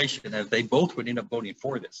situation, as they both would end up voting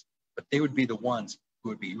for this, but they would be the ones who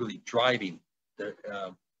would be really driving the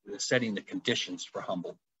setting the conditions for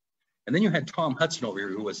Humboldt. And then you had Tom Hudson over here,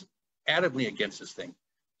 who was adamantly against this thing,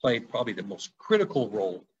 played probably the most critical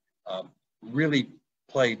role, really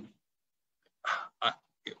played,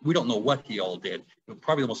 we don't know what he all did, but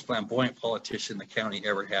probably the most flamboyant politician the county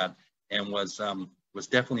ever had, and was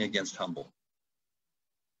definitely against Humboldt.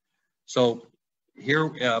 So here,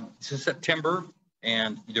 this is September,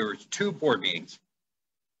 and there were 2 board meetings.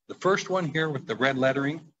 The first one here with the red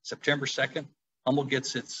lettering, September 2nd, Humboldt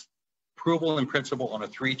gets its approval in principle on a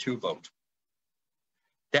 3-2 vote.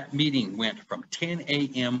 That meeting went from 10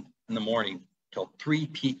 a.m. in the morning till 3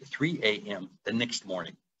 a.m. the next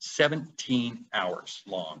morning, 17 hours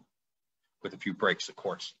long, with a few breaks, of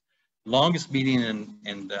course. Longest meeting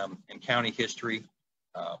in county history.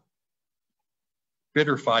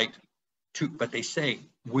 Bitter fight. But they say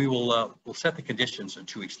we'll set the conditions, and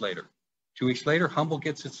 2 weeks later. 2 weeks later, Humboldt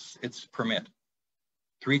gets its permit.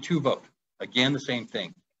 3-2 vote. Again, the same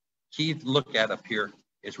thing. Key to look at up here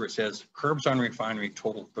is where it says curbs on refinery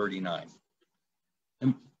total 39.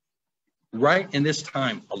 And right in this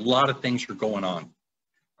time, a lot of things are going on.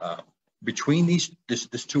 Between this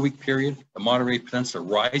 2-week period, the Monterey Peninsula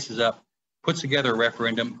rises up, puts together a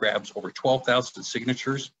referendum, grabs over 12,000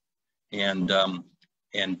 signatures, and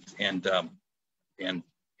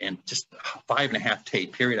just a 5.5-day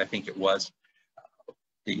period, I think it was.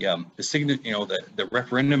 The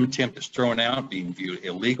referendum attempt is thrown out, being viewed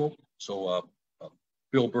illegal. So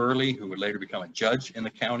Bill Burley, who would later become a judge in the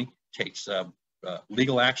county, takes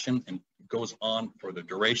legal action and goes on for the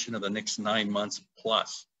duration of the next 9 months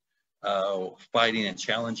plus, fighting and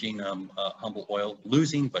challenging Humboldt Oil,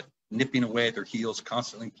 losing but nipping away at their heels,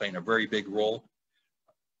 constantly playing a very big role.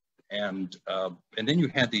 And then you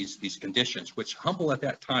had these conditions, which Humboldt at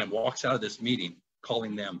that time walks out of this meeting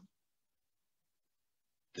calling them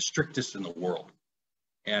the strictest in the world.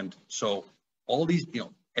 And so all these,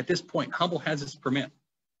 at this point, Humboldt has its permit,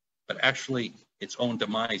 but actually its own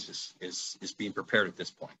demise is being prepared at this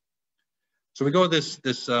point. So we go to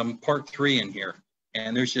this part 3 in here,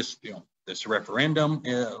 and there's just, this referendum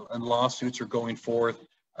and lawsuits are going forth.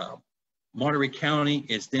 Monterey County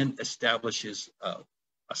then establishes a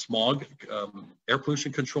smog air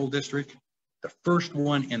pollution control district, the first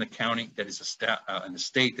one in the county that is in the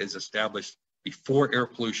state that is established before air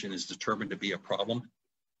pollution is determined to be a problem,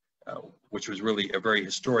 which was really a very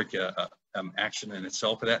historic action in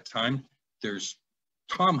itself at that time. There's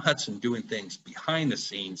Tom Hudson doing things behind the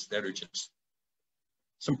scenes that are just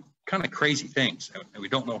some kind of crazy things, and we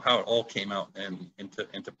don't know how it all came out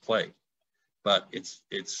into play, but it's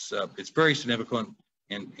very significant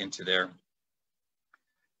into there.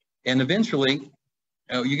 And eventually,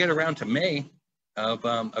 you get around to May of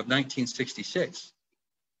 1966,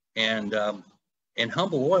 and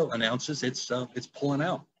Humboldt Oil announces it's pulling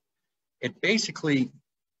out. It basically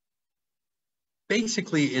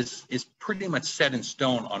is pretty much set in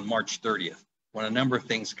stone on March 30th, when a number of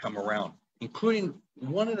things come around, including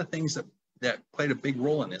one of the things that played a big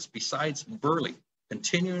role in this, besides Burley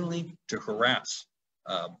continually to harass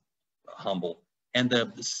Humboldt. And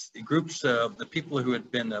the groups, the people who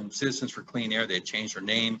had been Citizens for Clean Air, they had changed their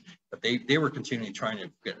name, but they were continuing trying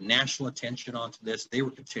to get national attention onto this. They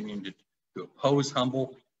were continuing to oppose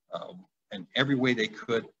Humboldt in every way they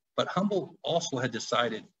could. But Humboldt also had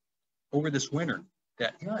decided over this winter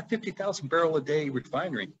that a 50,000 barrel a day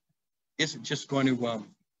refinery isn't just going to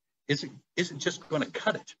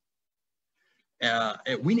cut it.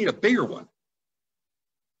 We need a bigger one.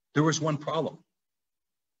 There was one problem.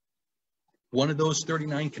 One of those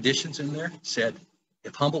 39 conditions in there said,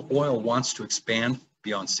 if Humboldt Oil wants to expand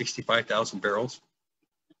beyond 65,000 barrels,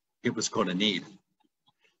 it was going to need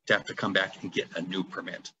to have to come back and get a new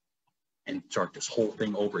permit and start this whole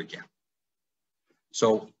thing over again.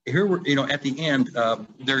 So here we're, at the end,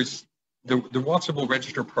 there's the Watsonville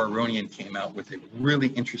Register Paronian came out with a really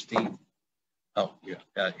interesting,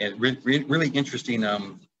 really interesting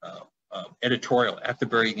editorial at the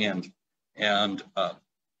very end, and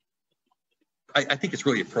I think it's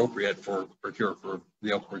really appropriate for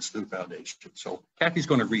the Elkhorn Slough Foundation. So Kathy's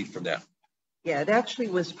going to read from that. Yeah, it actually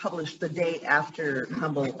was published the day after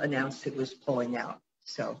Humboldt announced it was pulling out.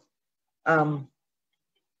 So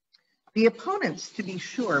the opponents, to be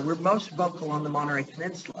sure, were most vocal on the Monterey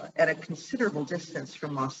Peninsula at a considerable distance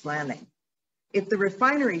from Moss Landing. If the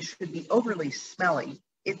refinery should be overly smelly,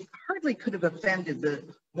 it hardly could have offended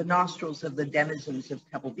the nostrils of the denizens of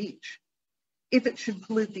Pebble Beach. If it should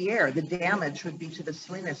pollute the air, the damage would be to the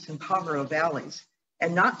Salinas and Pajaro valleys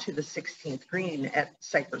and not to the 16th green at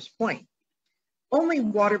Cypress Point. Only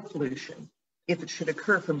water pollution, if it should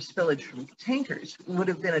occur from spillage from tankers, would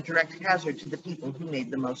have been a direct hazard to the people who made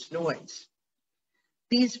the most noise.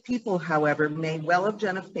 These people, however, may well have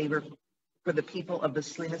done a favor for the people of the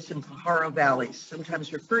Salinas and Pajaro valleys,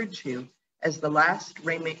 sometimes referred to as the last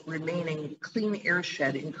remaining clean air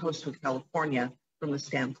shed in coastal California from the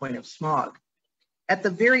standpoint of smog. At the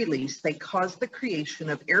very least, they caused the creation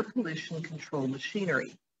of air pollution control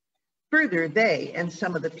machinery. Further, they and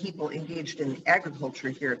some of the people engaged in agriculture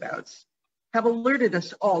hereabouts have alerted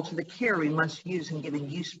us all to the care we must use in giving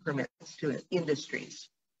use permits to industries.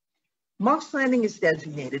 Moss Landing is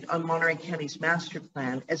designated on Monterey County's master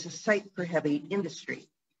plan as a site for heavy industry.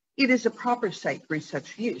 It is a proper site for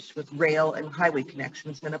such use with rail and highway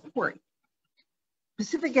connections and a port.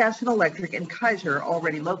 Pacific Gas and Electric and Kaiser are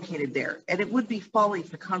already located there, and it would be folly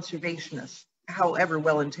for conservationists, however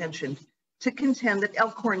well-intentioned, to contend that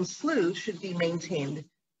Elkhorn Slough should be maintained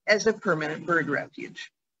as a permanent bird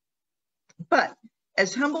refuge. But,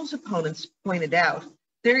 as Humble's opponents pointed out,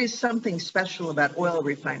 there is something special about oil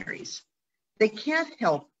refineries. They can't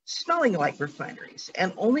help smelling like refineries,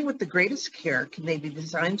 and only with the greatest care can they be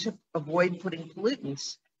designed to avoid putting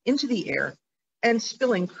pollutants into the air and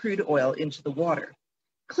spilling crude oil into the water.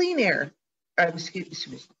 Clean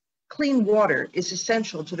water is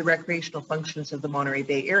essential to the recreational functions of the Monterey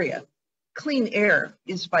Bay area. Clean air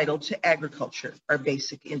is vital to agriculture, our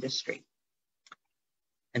basic industry.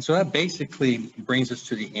 And so that basically brings us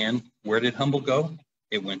to the end. Where did Humble go?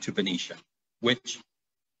 It went to Benicia, which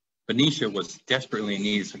Benicia was desperately in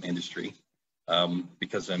need of some industry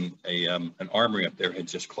because an armory up there had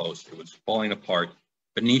just closed. It was falling apart.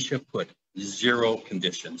 Benicia put zero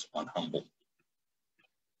conditions on Humble.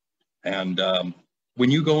 And when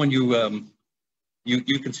you go and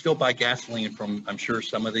you can still buy gasoline from, I'm sure,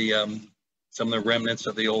 some of the remnants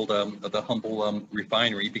of the old of the Humble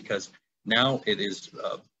refinery, because now it's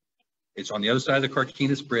on the other side of the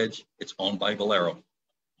Carquinez Bridge. It's owned by Valero.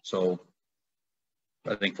 So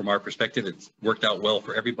I think from our perspective, it's worked out well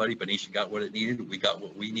for everybody. Benicia got what it needed. We got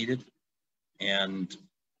what we needed. And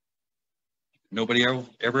nobody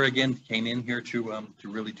ever again came in here to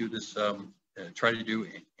really do this, try to do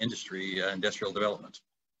industrial development.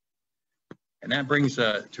 And that brings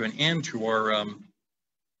to an end to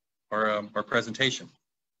our presentation.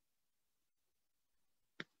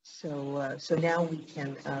 So now we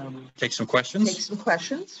can take some questions. Take some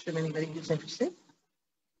questions from anybody who's interested.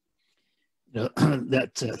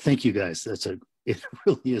 Thank you guys. It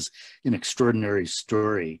really is an extraordinary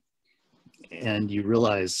story, and you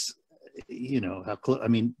realize, how close. I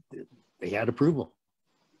mean, they had approval.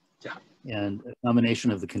 Yeah. And a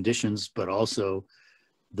combination of the conditions, but also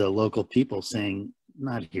the local people saying,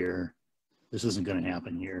 "Not here. This isn't going to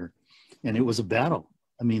happen here," and it was a battle.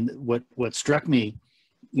 I mean, what struck me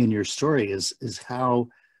in your story is how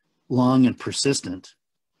long and persistent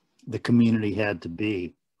the community had to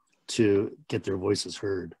be to get their voices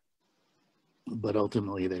heard, but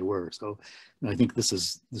ultimately they were. So I think this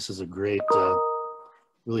is a great,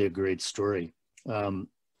 really a great story.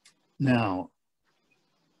 Now,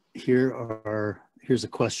 here's a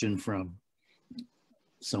question from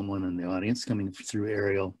someone in the audience coming through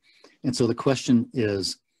Ariel, and so the question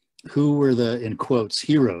is, who were the, in quotes,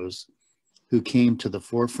 heroes who came to the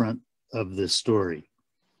forefront of this story?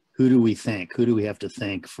 Who do we thank? Who do we have to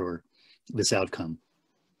thank for this outcome?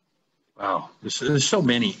 Wow, there's so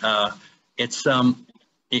many. Tom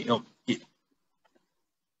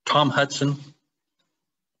Hudson,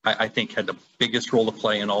 I think, had the biggest role to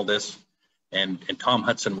play in all this, and Tom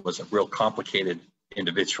Hudson was a real complicated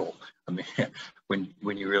individual. I mean,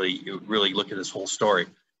 when you really look at this whole story,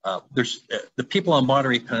 there's the people on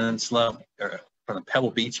Monterey Peninsula from the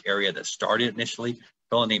Pebble Beach area that started initially. A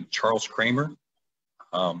fellow named Charles Kramer,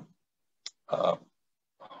 Earl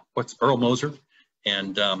Moser,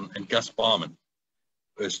 and Gus Bauman,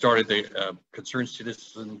 who started the Concerned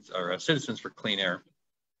Citizens or Citizens for Clean Air.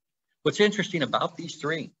 What's interesting about these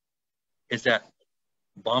three is that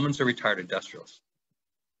Bauman's a retired industrialist.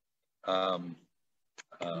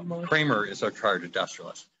 Kramer is a retired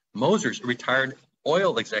industrialist. Moser's a retired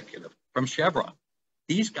oil executive from Chevron.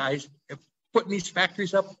 These guys have putting these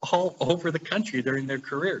factories up all over the country during their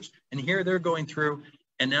careers, and here they're going through,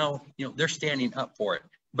 and now they're standing up for it.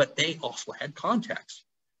 But they also had contacts.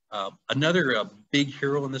 Another big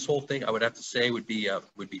hero in this whole thing, I would have to say, would be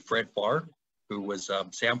Fred Farr, who was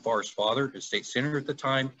Sam Farr's father, his state senator at the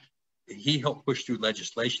time. He helped push through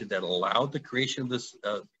legislation that allowed the creation of this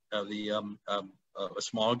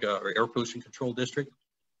smog or air pollution control district.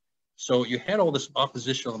 So you had all this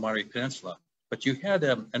opposition on the Monterey Peninsula, but you had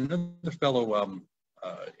another fellow,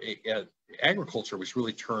 agriculture was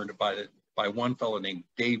really turned by one fellow named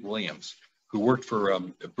Dave Williams, who worked for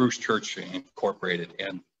Bruce Church Incorporated.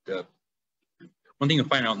 And one thing you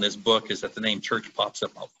find out in this book is that the name Church pops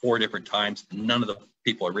up about 4 different times. None of the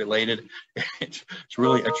people are related. It's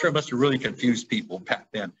really, I'm sure it must have really confused people back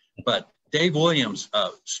then. But Dave Williams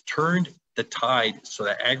turned the tide so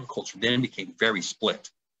that agriculture then became very split.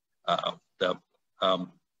 The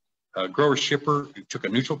grower shipper took a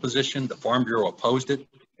neutral position. The Farm Bureau opposed it.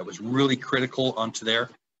 It was really critical onto there.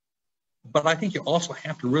 But I think you also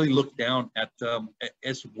have to really look down at,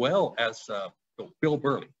 as well as Bill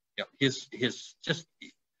Burley. You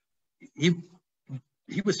know,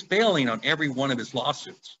 he was failing on every one of his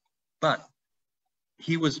lawsuits, but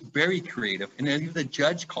he was very creative, and even the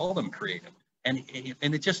judge called him creative. And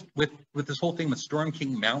it just, with this whole thing with Storm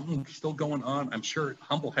King Mountain still going on, I'm sure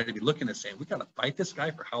Humboldt had to be looking and saying, we got to fight this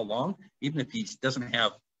guy for how long? Even if he doesn't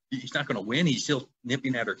have, he's not going to win, he's still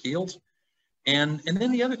nipping at our heels. And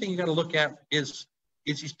then the other thing you got to look at is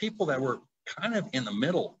these people that were kind of in the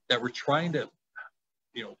middle, that were trying to,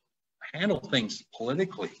 you know, handle things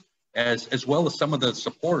politically, as well as some of the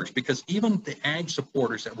supporters, because even the ag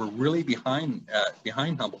supporters that were really behind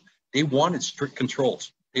Humboldt, they wanted strict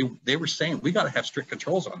controls. They were saying, we got to have strict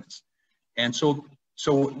controls on this. And so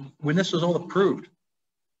when this was all approved,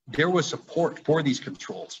 there was support for these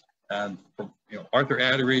controls. And from, you know, Arthur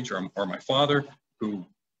Atteridge or my father, who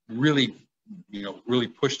really, you know, really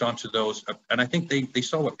pushed onto those. And I think they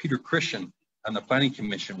saw what Peter Christian and the Planning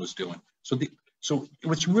Commission was doing. So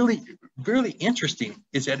what's really, really interesting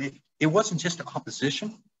is that it wasn't just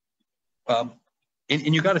opposition.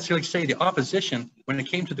 And you got to say the opposition, when it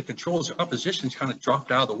came to the controls, the opposition's kind of dropped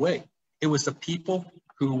out of the way. It was the people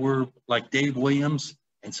who were like Dave Williams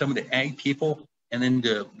and some of the ag people, and then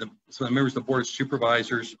some of the members of the board of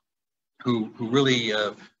supervisors who really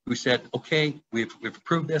who said, okay, we've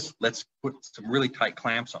approved this, let's put some really tight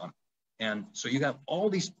clamps on. And so you got all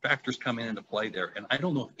these factors coming into play there, and I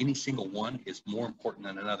don't know if any single one is more important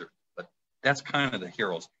than another, but that's kind of the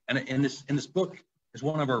heroes. And in this book, as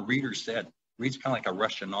one of our readers said, reads kind of like a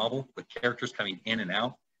Russian novel with characters coming in and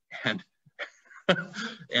out, and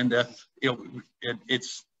you know,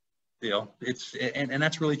 it's, you know, it's, and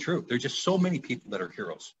that's really true. There's just so many people that are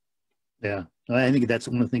heroes. Yeah, I think that's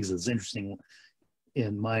one of the things that's interesting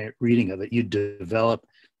in my reading of it. You develop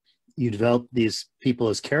these people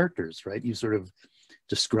as characters, right? You sort of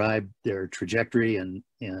describe their trajectory and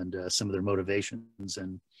some of their motivations,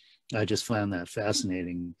 and I just found that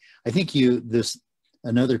fascinating. I think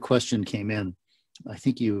another question came in. I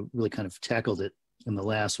think you really kind of tackled it in the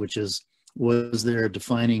last, which is, was there a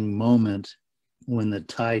defining moment when the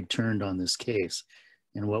tide turned on this case,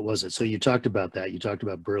 and what was it? So you talked about that. You talked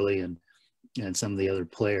about Burley and some of the other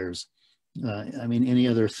players. I mean, any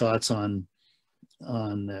other thoughts on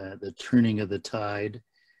the turning of the tide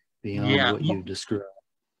beyond what you described?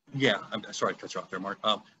 Yeah, I'm sorry to cut you off there, Mark.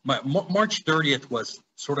 March 30th was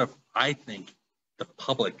sort of, I think, the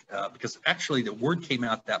public, because actually the word came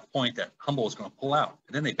out at that point that Humboldt was going to pull out,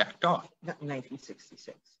 and then they backed off.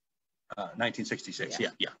 1966. 1966,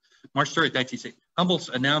 yeah. March 30th, 1960. Humboldt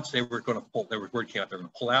announced they were going to pull, word came out they were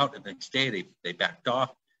going to pull out, and the next day they backed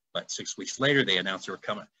off. But 6 weeks later, they announced they were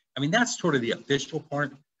coming. I mean, that's sort of the official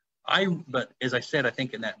part. But as I said, I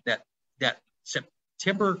think in that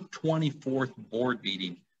September 24th board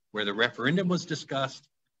meeting where the referendum was discussed,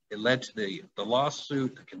 it led to the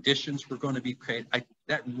lawsuit, the conditions were going to be created.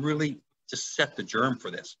 That really just set the germ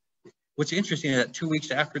for this. What's interesting is that 2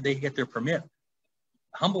 weeks after they get their permit,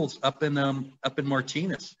 Humboldt's up in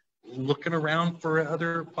Martinez looking around for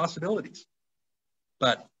other possibilities.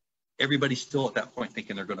 But everybody's still at that point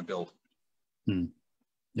thinking they're going to build.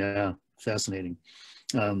 Yeah, fascinating.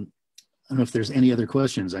 I don't know if there's any other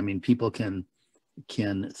questions. I mean, people can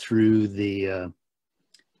through the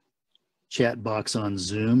chat box on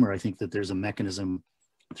Zoom, or I think that there's a mechanism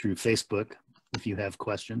through Facebook if you have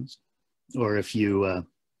questions, or if you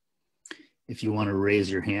want to raise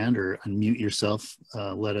your hand or unmute yourself,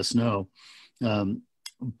 let us know.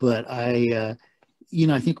 But I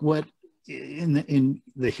think what in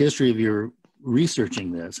the history of your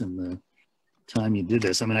researching this and the time you did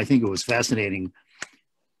this, I mean, I think it was fascinating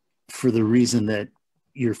for the reason that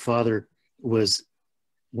your father was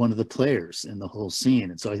one of the players in the whole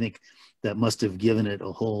scene. And so I think that must have given it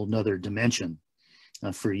a whole nother dimension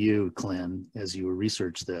for you, Glenn, as you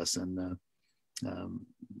researched this. And,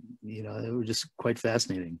 it was just quite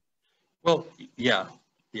fascinating. Well, yeah.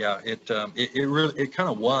 It really, it kind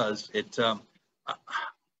of was.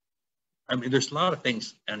 I mean, there's a lot of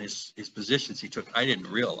things and his positions he took I didn't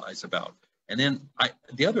realize about. And then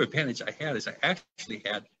the other advantage I had is I actually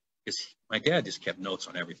had, is my dad just kept notes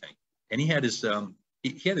on everything. And he had his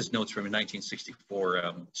he had his notes from the 1964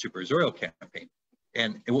 supervisorial campaign.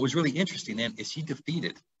 And what was really interesting then is he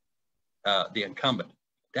defeated the incumbent.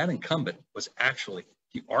 That incumbent was actually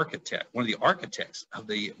the architect, one of the architects of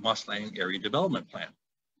the Moss Landing Area Development Plan.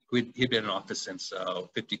 He'd been in office since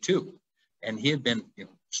 52. And he had been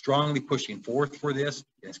strongly pushing forth for this.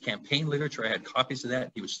 In his campaign literature, I had copies of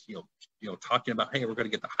that. He was talking about, hey, we're going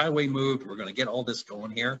to get the highway moved. We're going to get all this going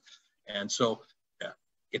here. And so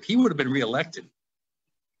if he would have been reelected,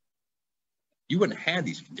 you wouldn't have had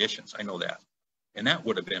these conditions. I know that. And that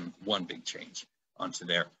would have been one big change onto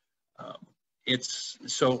there. But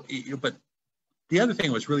the other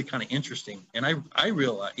thing was really kind of interesting. And I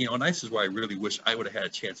realized, and this is why I really wish I would have had a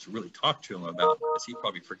chance to really talk to him about this. He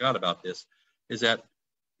probably forgot about this, is that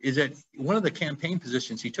one of the campaign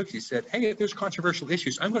positions he took, he said, hey, if there's controversial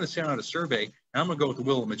issues, I'm going to send out a survey and I'm going to go with the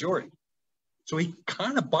will of the majority. So he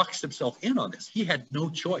kind of boxed himself in on this. He had no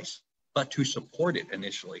choice but to support it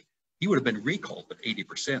initially. He would have been recalled with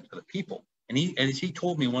 80% of the people. And as he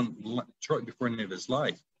told me shortly before the end of his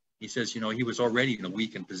life, he says, he was already in a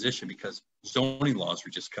weakened position because zoning laws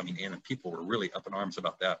were just coming in and people were really up in arms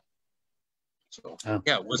about that. So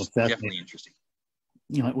yeah, it was definitely interesting.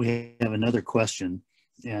 We have another question.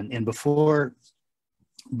 And before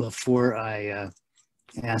I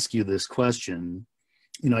ask you this question,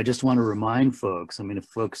 I just want to remind folks, I mean,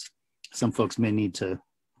 some folks may need to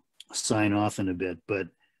sign off in a bit, but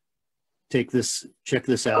check this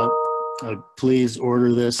out. Please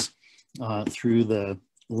order this through the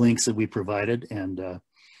links that we provided, and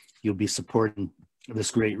you'll be supporting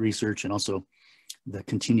this great research and also the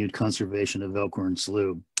continued conservation of Elkhorn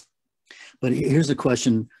Slough. But here's a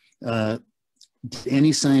question. Did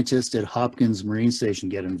any scientist at Hopkins Marine Station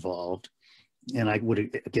get involved? And I would,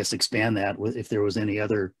 I guess, expand that with if there was any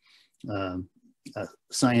other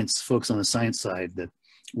science folks on the science side that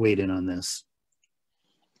weighed in on this.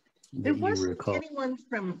 There wasn't anyone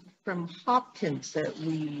from Hopkins that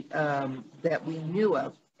we knew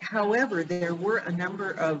of. However, there were a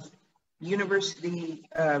number of university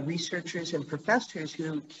researchers and professors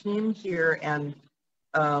who came here and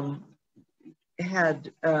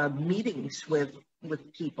had meetings with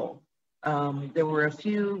people. There were a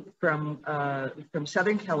few from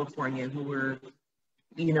Southern California who were,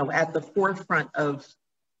 at the forefront of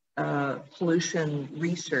pollution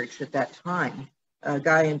research at that time. A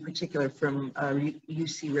guy in particular from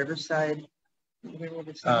UC Riverside.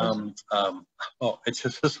 It's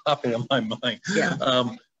just popping in my mind. Yeah.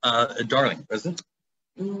 Darling, isn't it?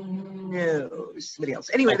 No, somebody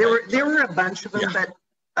else. Anyway, okay. there were a bunch of them,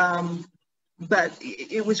 yeah. But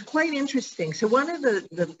it was quite interesting. So one of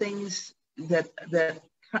the things that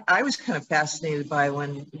I was kind of fascinated by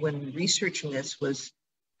when researching this was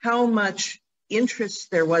how much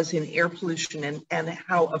interest there was in air pollution and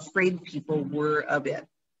how afraid people were of it.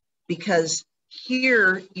 Because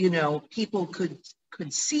here, people could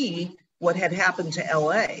see what had happened to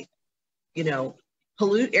LA.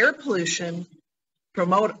 Air pollution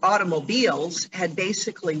from automobiles had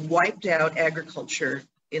basically wiped out agriculture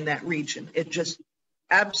in that region. It just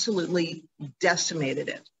absolutely decimated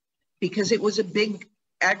it because it was a big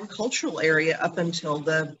agricultural area up until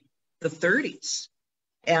the 30s.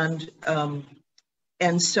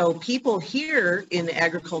 And so people here in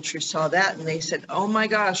agriculture saw that and they said, oh my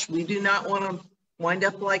gosh, we do not want to wind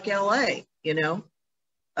up like LA,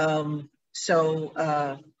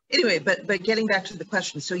 Anyway, but getting back to the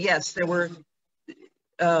question. So yes, there were,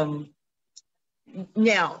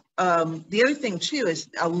 now, the other thing too is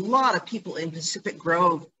a lot of people in Pacific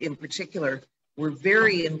Grove in particular were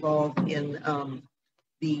very involved in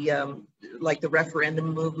the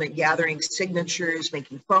referendum movement, gathering signatures,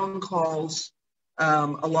 making phone calls.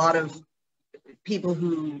 A lot of people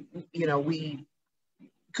who, we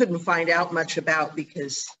couldn't find out much about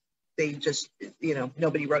because they just,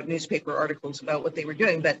 nobody wrote newspaper articles about what they were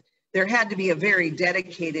doing, but there had to be a very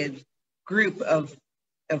dedicated group of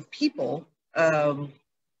people, in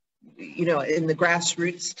the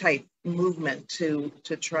grassroots type movement to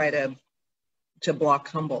try to block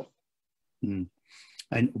Humboldt. And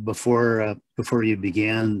before you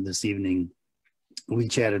began this evening, we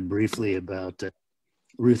chatted briefly about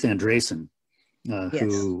Ruth Andresen, Yes.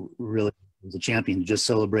 who really was a champion, just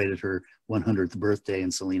celebrated her 100th birthday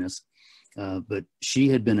in Salinas. But she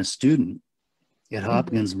had been a student at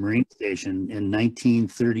Hopkins Marine Station in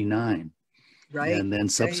 1939. Right. And then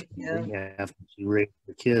subsequently, after she raised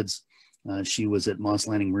her kids, she was at Moss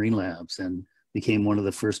Landing Marine Labs and became one of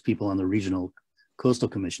the first people on the regional Coastal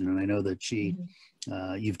Commission, and I know that she,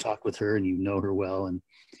 you've talked with her and you know her well, and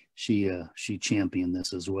she championed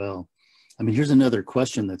this as well. I mean, here's another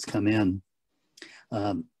question that's come in,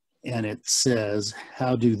 and it says,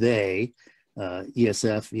 how do they,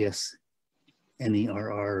 ESF,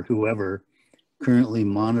 ESNERR, whoever, currently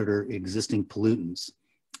monitor existing pollutants,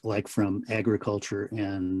 like from agriculture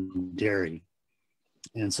and dairy?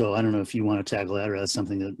 And so I don't know if you want to tackle that, or that's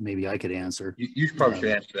something that maybe I could answer. You probably should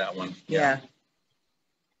answer that one. Yeah.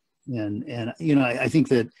 And you know, I think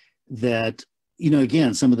that you know,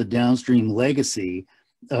 again, some of the downstream legacy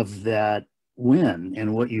of that win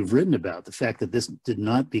and what you've written about, the fact that this did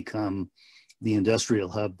not become the industrial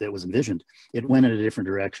hub that was envisioned, it went in a different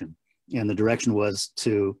direction. And the direction was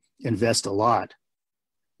to invest a lot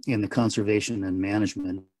in the conservation and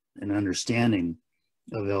management and understanding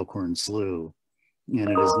of Elkhorn Slough. And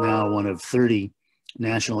it is now one of 30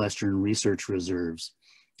 National Estuary Research Reserves.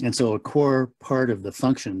 And so a core part of the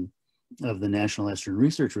function of the National Estuary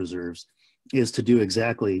Research Reserves is to do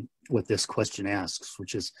exactly what this question asks,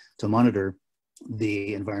 which is to monitor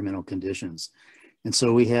the environmental conditions. And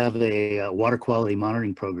so we have a water quality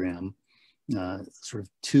monitoring program, sort of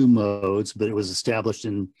two modes, but it was established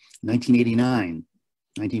in 1989,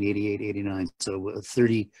 1988, 89. So a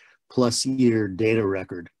 30 plus year data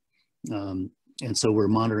record. And so we're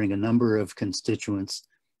monitoring a number of constituents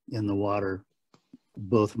in the water,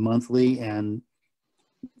 both monthly and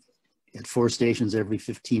at 4 stations every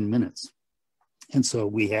 15 minutes. And so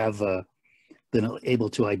we have been able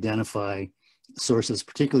to identify sources,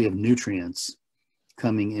 particularly of nutrients,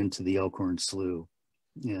 coming into the Elkhorn Slough.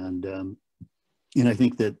 And I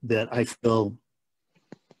think that I feel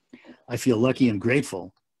lucky and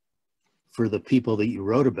grateful for the people that you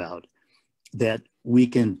wrote about, that we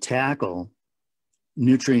can tackle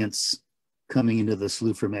nutrients coming into the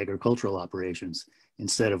slough from agricultural operations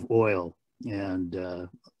instead of oil and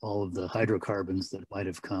all of the hydrocarbons that might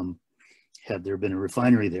have come had there been a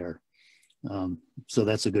refinery there. So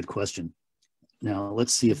that's a good question. Now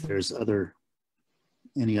let's see if there's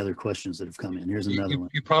any other questions that have come in. Here's another one.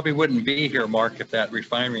 You probably wouldn't be here, Mark, if that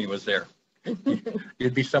refinery was there.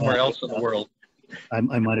 You'd be somewhere else in the world. I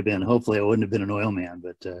might have been. Hopefully I wouldn't have been an oil man,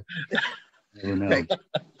 but I don't know.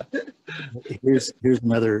 Here's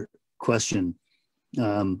another question.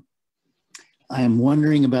 I am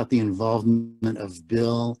wondering about the involvement of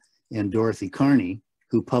Bill and Dorothy Carney,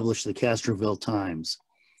 who published the Castroville Times.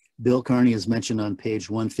 Bill Carney is mentioned on page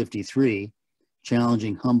 153,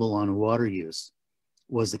 challenging Humble on water use.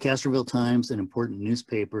 Was the Castroville Times an important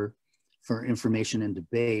newspaper for information and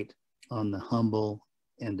debate on the Humble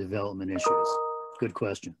and development issues? Good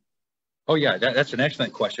question. Oh yeah, that's an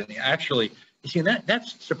excellent question. Actually, you see,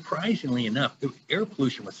 that's surprisingly enough, the air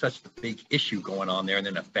pollution was such a big issue going on there, and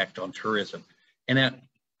then effect on tourism. And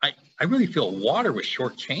I really feel water was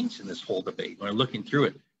shortchanged in this whole debate when I'm looking through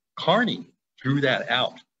it. Carney drew that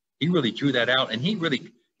out. He really drew that out, and he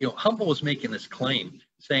really, Humble was making this claim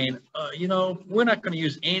saying, we're not going to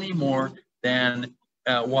use any more than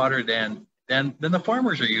water than the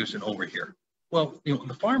farmers are using over here. Well,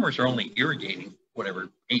 the farmers are only irrigating,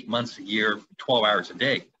 8 months a year, 12 hours a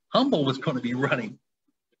day. Humble was going to be running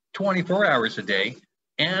 24 hours a day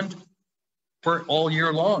and for all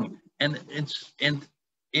year long. And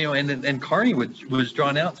Carney was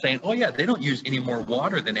drawn out saying, oh yeah, they don't use any more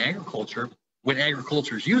water than agriculture when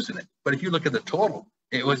agriculture is using it. But if you look at the total,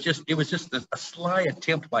 it was just a sly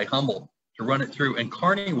attempt by Humble to run it through. And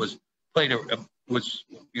Carney really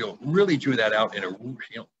drew that out in a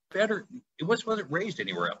better. It wasn't raised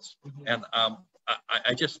anywhere else. And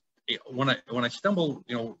I just, when I stumbled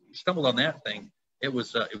on that thing, it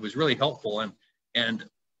was really helpful. And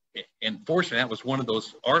fortunately, that was one of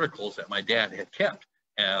those articles that my dad had kept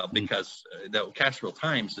because the Castroville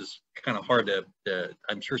Times is kind of hard to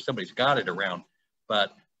I'm sure somebody's got it around,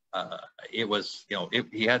 but it was,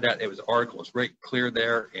 he had that. It was an article. It was very clear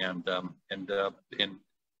there, and I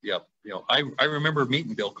remember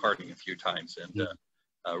meeting Bill Carney a few times, and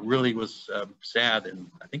really was sad.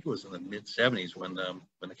 And I think it was in the mid '70s when the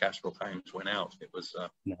Castroville Times went out. It was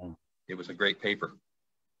a great paper.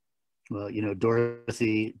 Well,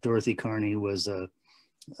 Dorothy Carney was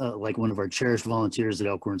like one of our cherished volunteers at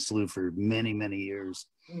Elkhorn Slough for many, many years,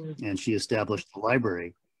 and she established the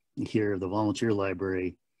library here, the volunteer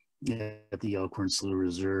library at the Elkhorn Slough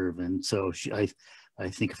Reserve. And so I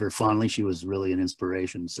think of her fondly. She was really an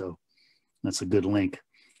inspiration. So that's a good link.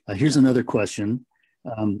 Here's another question.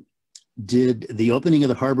 Did the opening of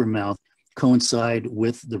the harbor mouth coincide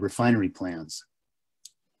with the refinery plans?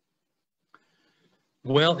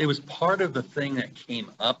 Well, it was part of the thing that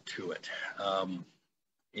came up to it.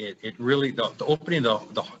 it really, the opening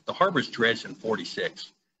of the harbor's dredged in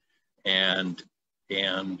 46. And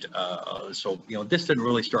so, you know, this didn't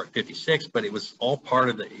really start 56, but it was all part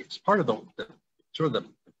of it's part of the sort of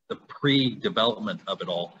the pre-development of it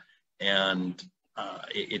all. And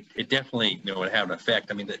it definitely, you know, it had an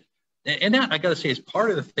effect. I mean, and that I got to say is part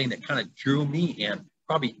of the thing that kind of drew me and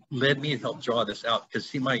probably led me to help draw this out. Because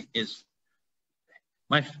see, my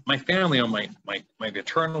family on my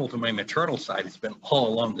maternal to my maternal side has been all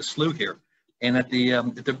along the slough here. And at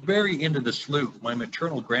the very end of the slough, my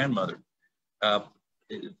maternal grandmother,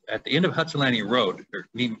 at the end of Hudson Landing Road,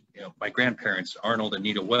 my grandparents, Arnold and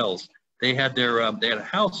Nita Wells, they had they had a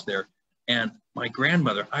house there. And my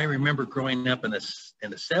grandmother, I remember growing up in the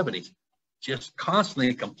 70s, just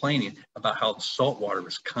constantly complaining about how the salt water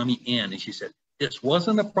was coming in. And she said, this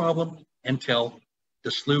wasn't a problem until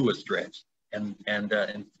the slough was dredged. And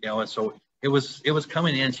you know, and so it was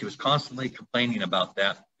coming in. She was constantly complaining about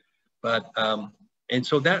that. But and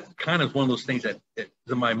so that kind of one of those things that is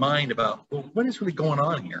in my mind about, well, what is really going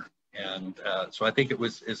on here? And so I think it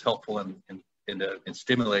is helpful in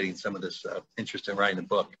stimulating some of this interest in writing the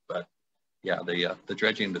book. But yeah, the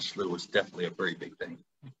dredging of the slough was definitely a very big thing.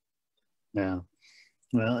 Yeah,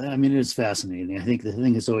 well, I mean, it's fascinating. I think the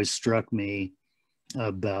thing that's always struck me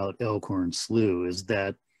about Elkhorn Slough is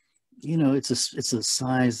that, you know, it's a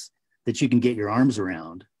size that you can get your arms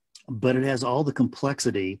around, but it has all the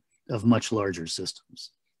complexity of much larger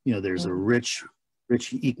systems. You know, there's a rich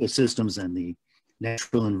ecosystems and the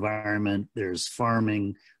natural environment. There's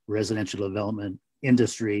farming, residential development,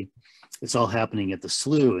 industry. It's all happening at the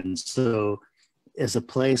slough, and so as a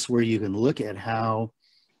place where you can look at how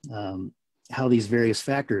these various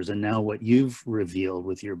factors, and now what you've revealed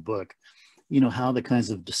with your book, you know, how the kinds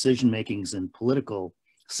of decision makings and political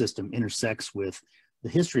system intersects with the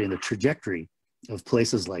history and the trajectory of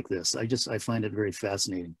places like this. I find it very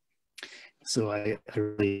fascinating. So I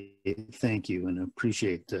really thank you and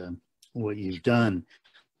appreciate what you've done.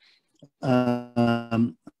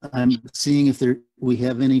 I'm seeing if we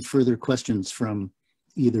have any further questions from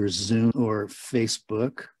either Zoom or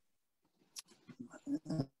Facebook.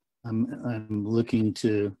 I'm looking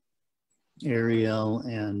to Ariel,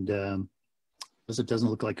 and it doesn't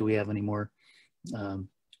look like we have any more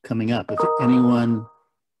coming up. If anyone,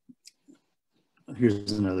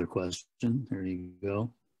 here's another question. There you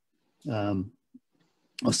go.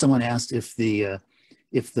 Someone asked if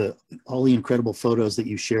all the incredible photos that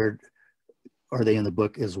you shared, are they in the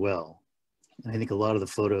book as well? And I think a lot of the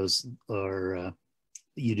photos are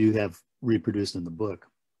you do have reproduced in the book.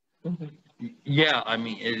 Yeah, I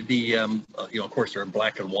mean, you know, of course, they're in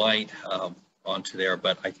black and white onto there,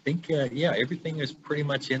 but I think, yeah, everything is pretty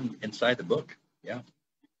much inside the book. Yeah.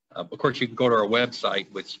 Of course, you can go to our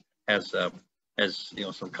website, which has you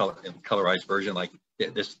know, some colorized version, like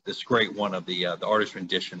this great one of the artist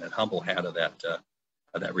rendition that Humble had of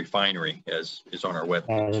that refinery is on our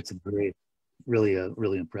webpage. That's a great,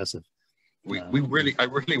 really impressive. I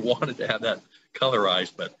really wanted to have that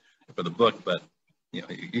colorized, but for the book, but you know,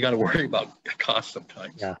 you got to worry about cost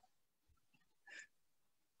sometimes. Yeah.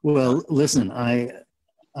 Well, listen, I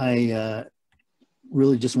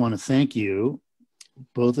really just want to thank you,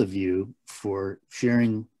 both of you, for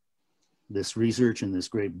sharing this research and this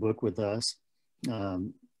great book with us.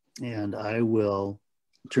 And I will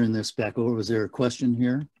turn this back over. Was there a question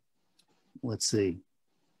here? Let's see.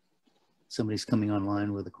 Somebody's coming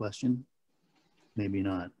online with a question. Maybe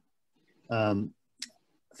not.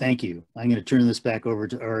 Thank you. I'm going to turn this back over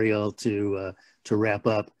to Ariel to wrap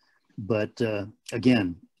up. But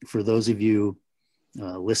again, for those of you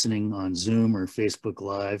listening on Zoom or Facebook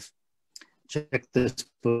Live, check this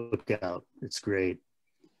book out. It's great.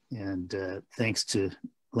 And thanks to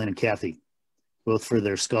Glenn and Kathy, both for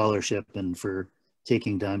their scholarship and for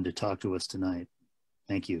taking time to talk to us tonight.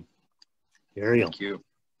 Thank you. Ariel. Thank you.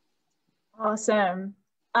 Awesome.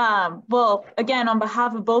 Well, again, on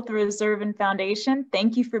behalf of both the Reserve and Foundation,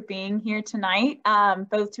 thank you for being here tonight,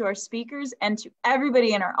 both to our speakers and to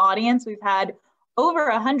everybody in our audience. We've had over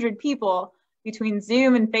 100 people between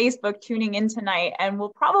Zoom and Facebook tuning in tonight, and we'll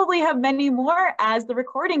probably have many more as the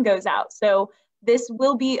recording goes out. So this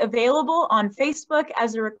will be available on Facebook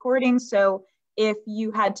as a recording. So if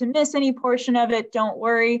you had to miss any portion of it, don't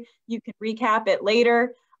worry, you can recap it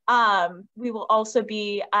later. We will also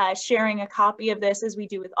be sharing a copy of this, as we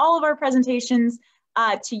do with all of our presentations,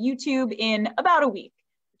 to YouTube in about a week,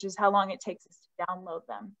 which is how long it takes us to download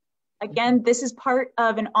them. Again, this is part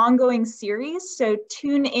of an ongoing series, so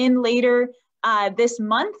tune in later this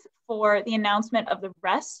month for the announcement of the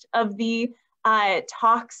rest of the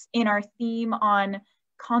talks in our theme on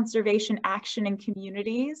conservation action in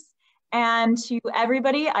communities. And to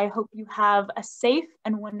everybody, I hope you have a safe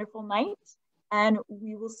and wonderful night. And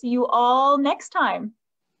we will see you all next time.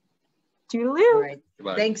 Toodaloo. All right.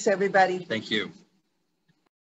 Thanks, everybody. Thank you.